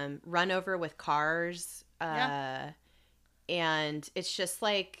 run over with cars, and it's just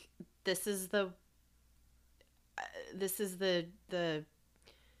like this is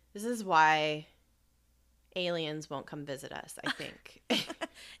why aliens won't come visit us, I think.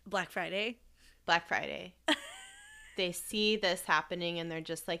 Black Friday. They see this happening and they're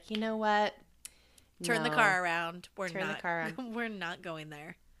just like, you know what? Turn the car around. The car around. We're not going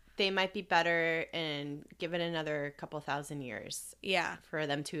there. They might be better and give it another couple thousand years. Yeah. For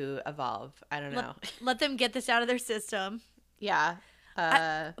them to evolve. I don't know. Let them get this out of their system. Yeah.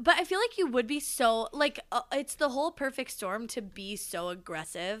 But I feel like you would be so like it's the whole perfect storm to be so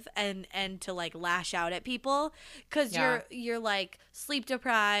aggressive and to like lash out at people because you're like sleep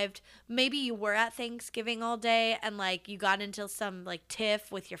deprived. Maybe you were at Thanksgiving all day and like you got into some like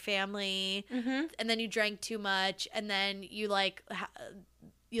tiff with your family, and then you drank too much, and then you like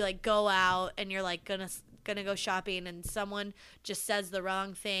go out and you're like gonna go shopping and someone just says the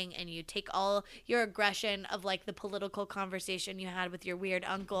wrong thing and you take all your aggression of like the political conversation you had with your weird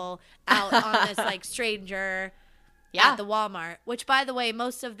uncle out on this like stranger at the Walmart, which by the way,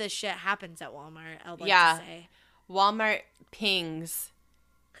 most of this shit happens at Walmart. I would like to say Walmart pings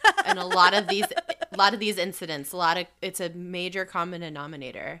and a lot of these incidents, it's a major common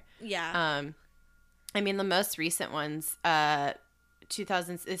denominator. Yeah. I mean the most recent ones,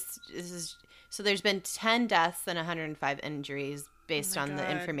 2000s, this is so there's been 10 deaths and 105 injuries based on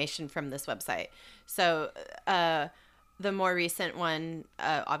the information from this website. So the more recent one,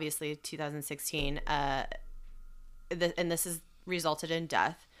 obviously 2016, and this has resulted in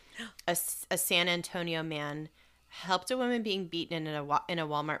death. A San Antonio man helped a woman being beaten in a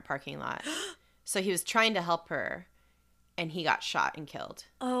Walmart parking lot. So he was trying to help her, and he got shot and killed.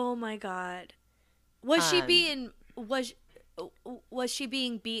 Oh my God! Was she being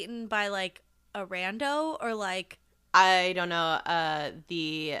beaten by like a rando or like? I don't know.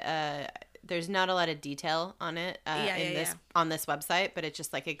 There's not a lot of detail on it on this website, but it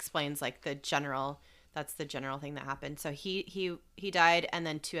just like explains like that's the general thing that happened. So he died, and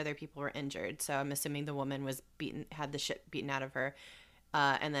then 2 other people were injured. So I'm assuming the woman was had the shit beaten out of her,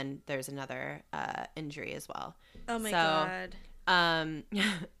 and then there's another injury as well. Oh my God. And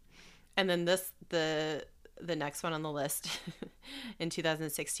then the next one on the list in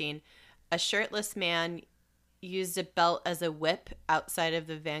 2016. A shirtless man used a belt as a whip outside of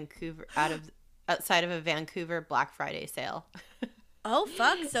a Vancouver Black Friday sale. Oh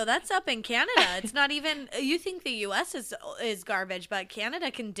fuck! So that's up in Canada. It's not even. You think the U.S. is garbage, but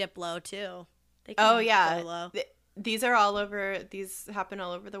Canada can dip low too. They can go low. These are all over. These happen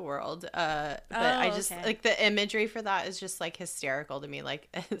all over the world. But I just like the imagery for that is just like hysterical to me. Like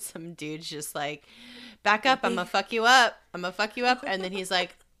some dude's just like, back up, I'm gonna fuck you up. And then he's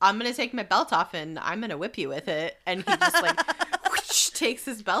like, I'm gonna take my belt off and I'm gonna whip you with it. And he just like, whooshed, takes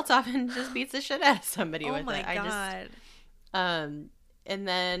his belt off and just beats the shit out of somebody with it. Oh my God. And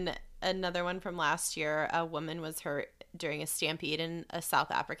then another one from last year, a woman was hurt during a stampede in a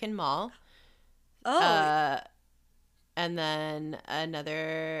South African mall. Oh. And then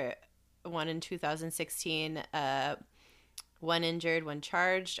another one in 2016, one injured, one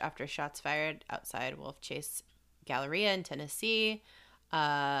charged after shots fired outside Wolf Chase Galleria in Tennessee.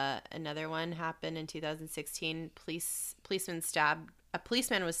 Another one happened in 2016. A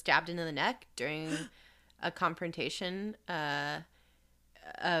policeman was stabbed in the neck during a confrontation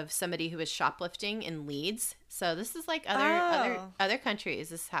of somebody who was shoplifting in Leeds. So this is like other countries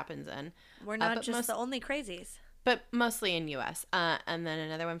this happens in. We're not just the only crazies. But mostly in U.S. And then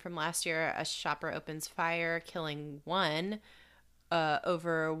another one from last year, a shopper opens fire, killing one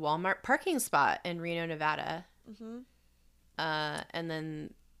over a Walmart parking spot in Reno, Nevada. Mm-hmm. And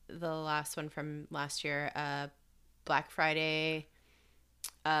then the last one from last year, Black Friday,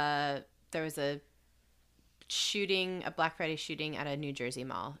 there was a Black Friday shooting at a New Jersey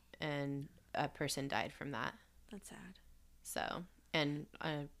mall, and a person died from that. That's sad. So, and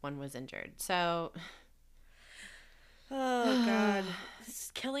one was injured. So... Oh, God.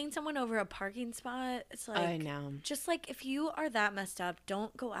 Killing someone over a parking spot. It's like, I know. Just like, if you are that messed up,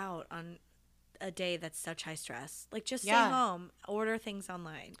 don't go out on a day that's such high stress. Like, just stay home. Order things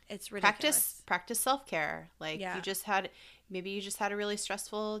online. It's ridiculous. Practice self-care. Like, you just had a really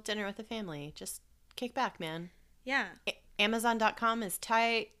stressful dinner with the family. Just kick back, man. Yeah. Amazon.com is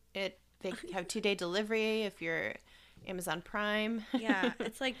tight. They have 2-day delivery if you're Amazon Prime. Yeah.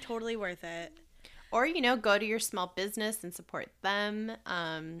 It's like totally worth it. Or, go to your small business and support them.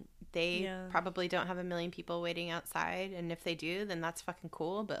 They probably don't have a million people waiting outside. And if they do, then that's fucking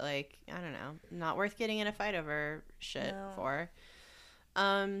cool. But, like, I don't know. Not worth getting in a fight over shit for.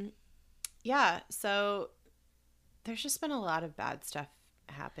 Yeah. So there's just been a lot of bad stuff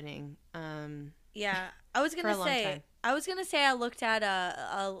happening. Yeah. I was going to say I looked at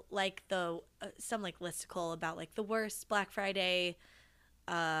some like listicle about like the worst Black Friday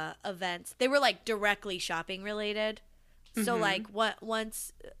events. They were like directly shopping related. So like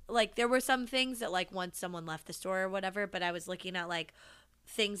once like there were some things that like once someone left the store or whatever, but I was looking at like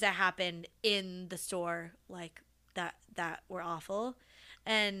things that happened in the store like that were awful.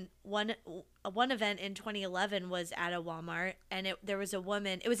 And one event in 2011 was at a Walmart, and there was a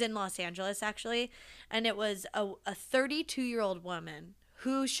woman. It was in Los Angeles actually, and it was a 32-year-old woman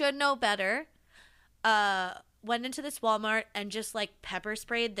who should know better. Went into this Walmart and just like pepper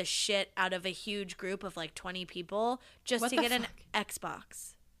sprayed the shit out of a huge group of like 20 people just to get an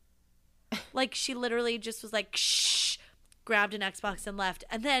Xbox. Like she literally just was like, shh, grabbed an Xbox and left.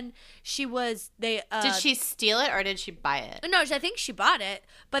 And then did she steal it or did she buy it? No, I think she bought it.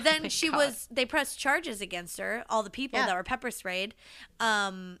 But then they pressed charges against her, all the people that were pepper sprayed.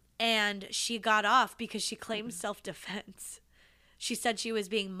 And she got off because she claimed self-defense. She said she was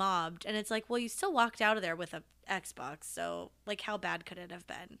being mobbed, and it's like, well, you still walked out of there with a Xbox, so like, how bad could it have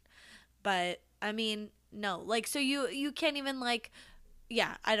been? But I mean, no, like, so you can't even like,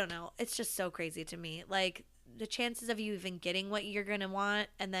 yeah, I don't know. It's just so crazy to me. Like the chances of you even getting what you're gonna want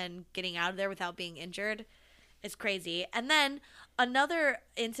and then getting out of there without being injured is crazy. And then another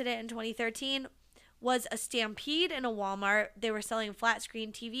incident in 2013 was a stampede in a Walmart. They were selling flat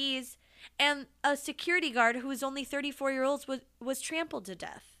screen TVs. And a security guard who was only 34 years old was trampled to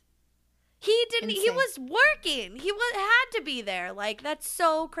death. He didn't. Insane. He was working. Had to be there. Like, that's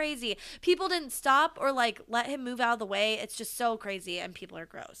so crazy. People didn't stop or like let him move out of the way. It's just so crazy, and people are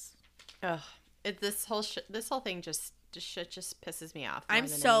gross. Ugh. This whole thing just pisses me off. I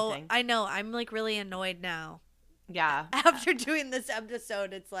know. I'm like really annoyed now. Yeah. After doing this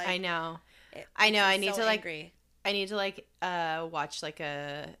episode, it's like I know. I need to watch like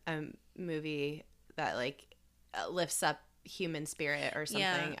a movie that like lifts up human spirit or something.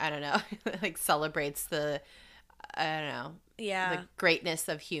 Yeah. I don't know. Like celebrates the greatness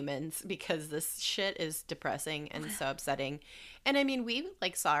of humans, because this shit is depressing and so upsetting. And I mean, we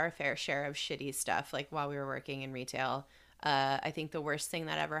like saw our fair share of shitty stuff like while we were working in retail. I think the worst thing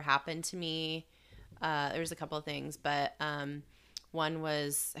that ever happened to me, there was a couple of things, but one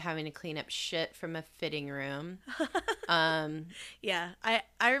was having to clean up shit from a fitting room. Yeah. I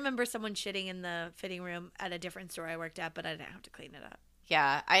remember someone shitting in the fitting room at a different store I worked at, but I didn't have to clean it up.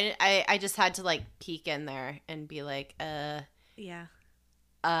 Yeah. I just had to like peek in there and be like, yeah.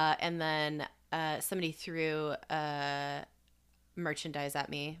 And then somebody threw merchandise at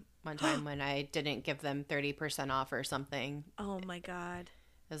me one time when I didn't give them 30% off or something. Oh my God.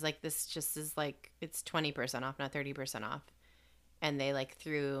 I was like, this just is like, it's 20% off, not 30% off. And they like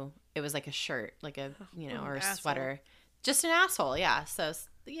threw, it was like a shirt, like a, or a sweater. Just an asshole, yeah. So,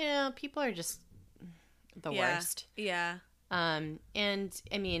 people are just the worst. Yeah. And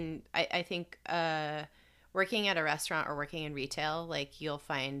I mean, I think working at a restaurant or working in retail, like you'll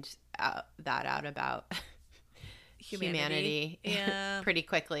find that out about humanity pretty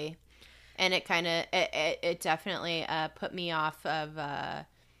quickly. And it kind of, it definitely put me off of a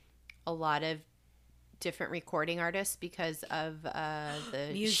lot of different recording artists because of the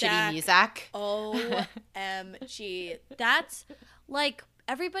shitty music. OMG. That's like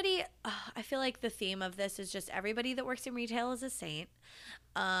everybody. I feel like the theme of this is just everybody that works in retail is a saint.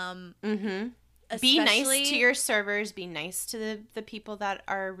 Be nice to your servers. Be nice to the people that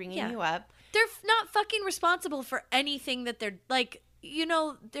are ringing you up. They're not fucking responsible for anything that they're like.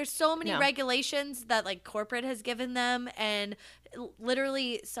 There's so many regulations that like corporate has given them, and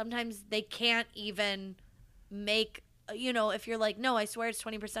literally sometimes they can't even make, if you're like, no, I swear it's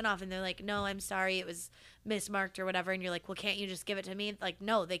 20% off, and they're like, no, I'm sorry, it was mismarked or whatever, and you're like, well, can't you just give it to me? Like,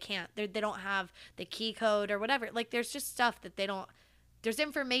 no, they can't. They don't have the key code or whatever. Like, there's just stuff that they don't. There's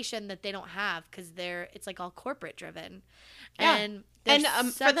information that they don't have because it's like all corporate driven. Yeah. And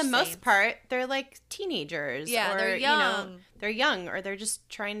for the most part, they're like teenagers. Yeah, or, they're young. They're young, or they're just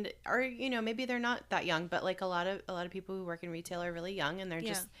trying to, or maybe they're not that young, but like a lot of people who work in retail are really young, and they're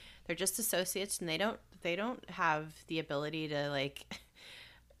just associates, and they don't have the ability to like,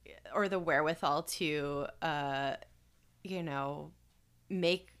 or the wherewithal to,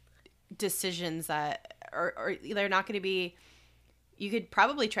 make decisions that, or they're not going to be. You could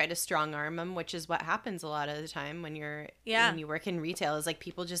probably try to strong arm them, which is what happens a lot of the time when when you work in retail, is like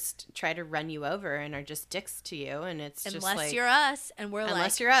people just try to run you over and are just dicks to you, and it's just like, unless you're us, and we're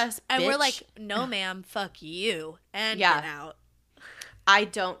unless you're us, and bitch. We're like, no, ma'am, fuck you, and get out. I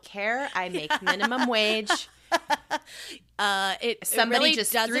don't care. I make minimum wage. Somebody really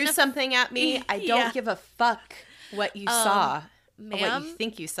just threw something at me. I don't give a fuck what you saw, ma'am, or what you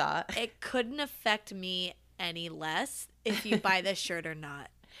think you saw. It couldn't affect me any less if you buy this shirt or not.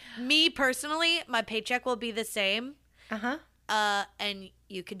 Me personally, my paycheck will be the same. And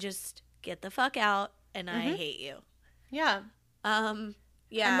you can just get the fuck out, and I hate you. Yeah.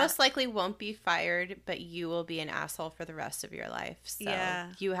 Yeah. I most likely won't be fired, but you will be an asshole for the rest of your life. So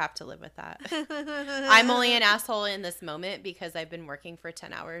you have to live with that. I'm only an asshole in this moment because I've been working for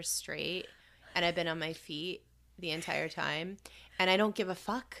 10 hours straight, and I've been on my feet the entire time, and I don't give a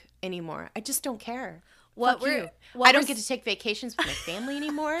fuck anymore. I just don't care. I don't get to take vacations with my family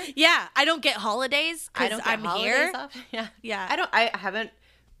anymore. Yeah, I don't get holidays because I'm here. Off. Yeah. I haven't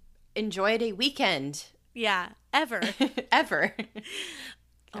enjoyed a weekend. Yeah, ever. Ever.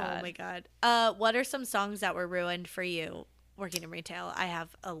 Oh my God. What are some songs that were ruined for you working in retail? I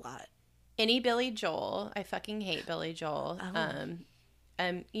have a lot. Any Billy Joel. I fucking hate Billy Joel. I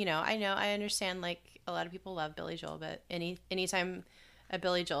understand like a lot of people love Billy Joel, but anytime a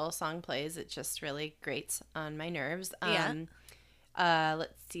Billy Joel song plays, it just really grates on my nerves.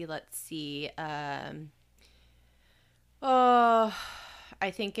 Let's see. I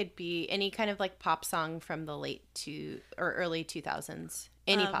think it'd be any kind of like pop song from the late or early 2000s.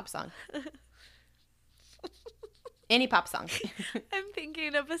 Any pop song. Any pop song. I'm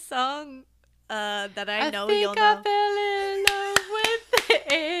thinking of a song that I know you'll know. I think I fell in love with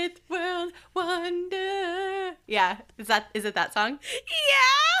the eighth world wonder. Yeah. Is it that song?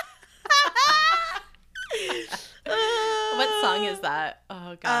 Yeah. What song is that?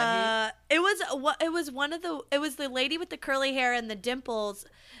 Oh God. It was the lady with the curly hair and the dimples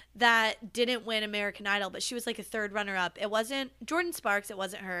that didn't win American Idol, but she was like a third runner up. It wasn't Jordan Sparks. It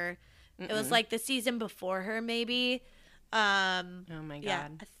wasn't her. It was like the season before her, maybe. Oh my God. Yeah.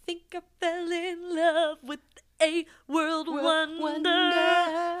 I think I fell in love with a world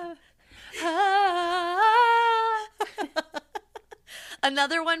wonder.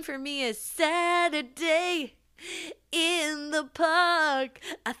 Another one for me is Saturday in the park.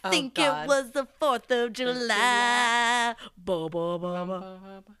 I think it was the 4th of July. Ba, ba, ba,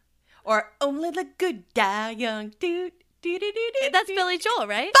 ba. Or Only the Good Die Young. That's Billy Joel,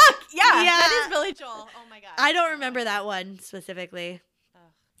 right? Fuck! Yeah, that is Billy Joel. Oh my God. I don't remember that one specifically.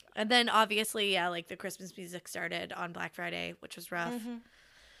 And then obviously, like the Christmas music started on Black Friday, which was rough.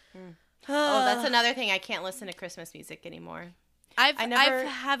 That's another thing. I can't listen to Christmas music anymore. I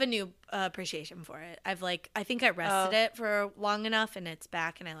have a new appreciation for it. I think I rested it for long enough, and it's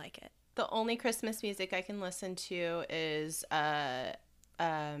back, and I like it. The only Christmas music I can listen to is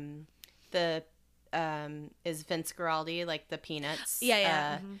is Vince Guaraldi, like the Peanuts.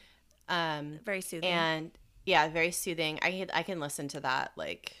 Yeah. Very soothing. And yeah, very soothing. I can listen to that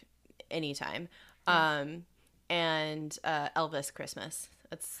like anytime. And Elvis Christmas.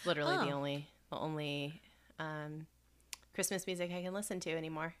 That's literally the only Christmas music I can listen to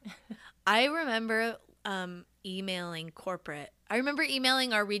anymore. I remember emailing corporate. I remember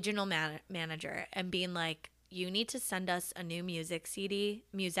emailing our regional manager and being like, you need to send us a new music CD,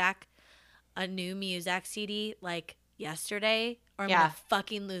 a new Muzak CD like yesterday, or I'm going to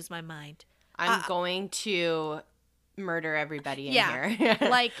fucking lose my mind. I'm going to murder everybody in here.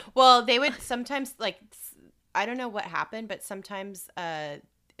 Like, well, they would sometimes, like, I don't know what happened, but sometimes I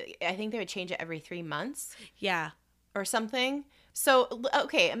think they would change it every 3 months. Yeah. Or something. So,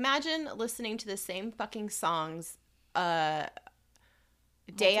 okay, imagine listening to the same fucking songs day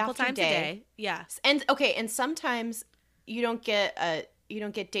multiple after times day. A day. Yeah. And sometimes you don't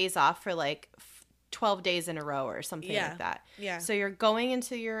get days off for like 12 days in a row or something like that. Yeah. So you're going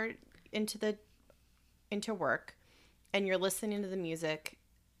into work and you're listening to the music,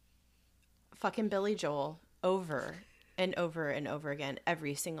 fucking Billy Joel, over and over and over again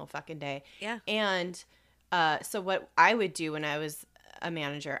every single fucking day. Yeah. And so what I would do when I was a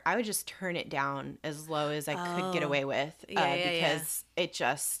manager, I would just turn it down as low as I could get away with because it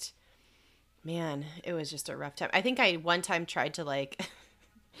just, man, it was just a rough time. I think I one time tried to like,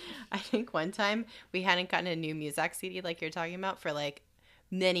 I think one time we hadn't gotten a new Muzak CD like you're talking about for like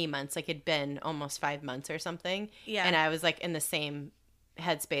many months. Like it'd been almost 5 months or something. Yeah. And I was like in the same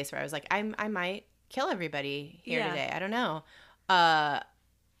headspace where I was like, I might kill everybody here today. I don't know.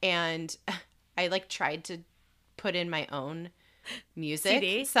 And I like tried to put in my own music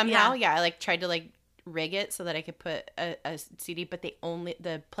CD? Somehow. Yeah. I like tried to like rig it so that I could put a CD, but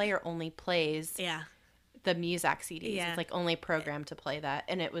the player only plays the Muzak CDs. It's like only programmed to play that.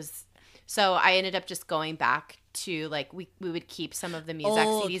 And it was, so I ended up just going back to like, we would keep some of the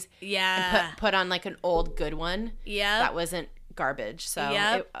Muzak CDs and put on like an old good one. Yeah. That wasn't garbage. So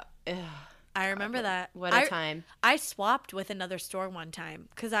I remember that. What a time. I swapped with another store one time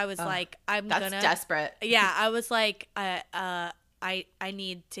because I was like, that's desperate. Yeah, I was like, I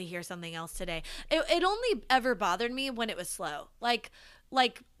need to hear something else today. It only ever bothered me when it was slow. Like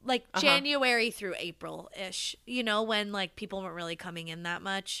January through April-ish, you know, when like people weren't really coming in that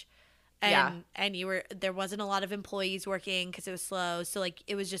much. And there wasn't a lot of employees working because it was slow. So like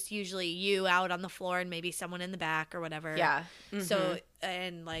it was just usually you out on the floor and maybe someone in the back or whatever. Yeah. Mm-hmm. So,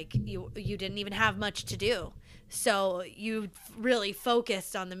 and like you didn't even have much to do. So you really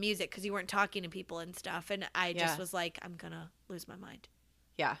focused on the music because you weren't talking to people and stuff. And I just was like, I'm going to lose my mind.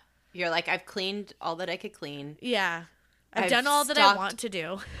 Yeah. You're like, I've cleaned all that I could clean. Yeah. I've done all that I want to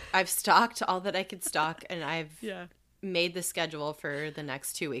do. I've stocked all that I could stock and I've made the schedule for the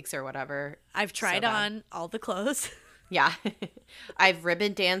next 2 weeks or whatever. I've tried on all the clothes. Yeah. I've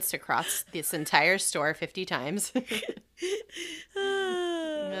ribbon danced across this entire store 50 times.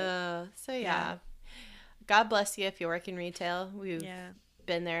 So yeah. God bless you if you work in retail. We've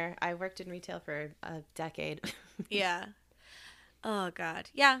been there. I worked in retail for a decade. Yeah. Oh God.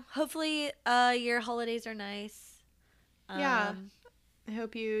 Yeah. Hopefully your holidays are nice. Yeah. I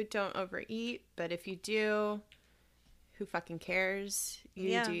hope you don't overeat, but if you do, who fucking cares?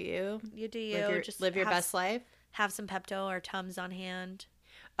 You do you. You do you. Just live your best life. Have some Pepto or Tums on hand.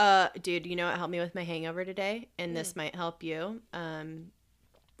 Dude, you know what helped me with my hangover today? And this might help you,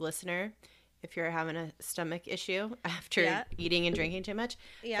 listener, if you're having a stomach issue after eating and drinking too much.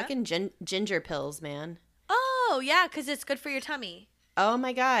 Yeah. Fucking ginger pills, man. Oh, yeah, because it's good for your tummy. Oh,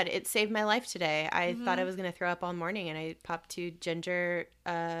 my God. It saved my life today. I thought I was going to throw up all morning, and I popped 2 ginger,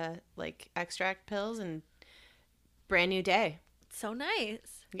 extract pills, and brand new day. So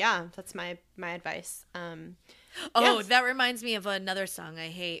nice. Yeah, that's my advice. That reminds me of another song I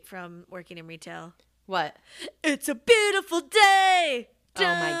hate from working in retail. What? It's a beautiful day. Oh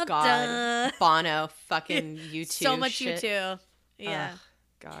my God. Bono fucking U2 so much shit. U2. Yeah.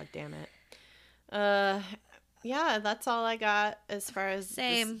 God damn it. Yeah, that's all I got as far as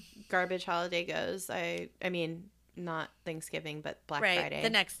this garbage holiday goes. I mean, not Thanksgiving, but Black Friday. The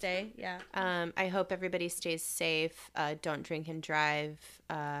next day, yeah. I hope everybody stays safe. Don't drink and drive.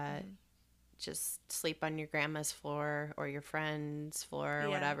 Just sleep on your grandma's floor or your friend's floor or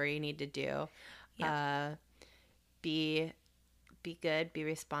whatever you need to do. Yeah. Be good. Be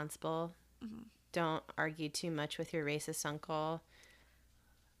responsible. Mm-hmm. Don't argue too much with your racist uncle.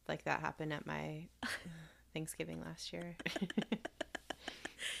 Like that happened at my Thanksgiving last year.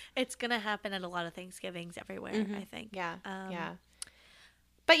 It's going to happen at a lot of Thanksgivings everywhere, I think. Yeah.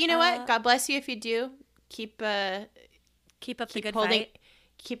 But you know what? God bless you if you do. Keep up the good fight.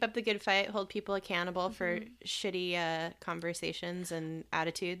 Keep up the good fight. Hold people accountable for shitty conversations and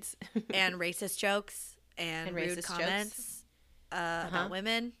attitudes. And racist jokes and rude comments about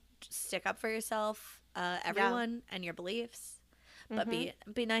women. Just stick up for yourself, everyone, and your beliefs. But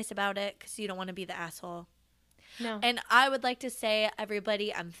be nice about it because you don't want to be the asshole. No. And I would like to say,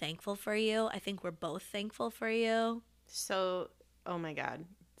 everybody, I'm thankful for you. I think we're both thankful for you. So, oh my God.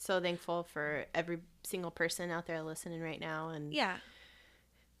 So thankful for every single person out there listening right now. And yeah,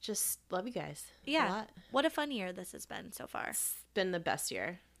 just love you guys. Yeah. A lot. What a fun year this has been so far. It's been the best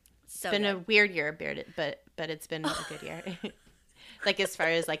year. So it's been a weird year, but it's been a good year. Like as far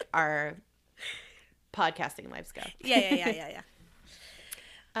as like our podcasting lives go. Yeah.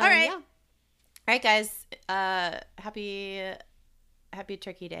 All right. Yeah. All right, guys. Happy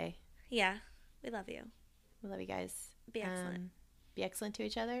Turkey Day. Yeah. We love you. We love you guys. Be excellent. Be excellent to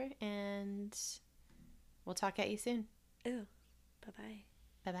each other, and we'll talk at you soon. Ooh. Bye-bye.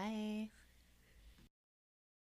 Bye-bye.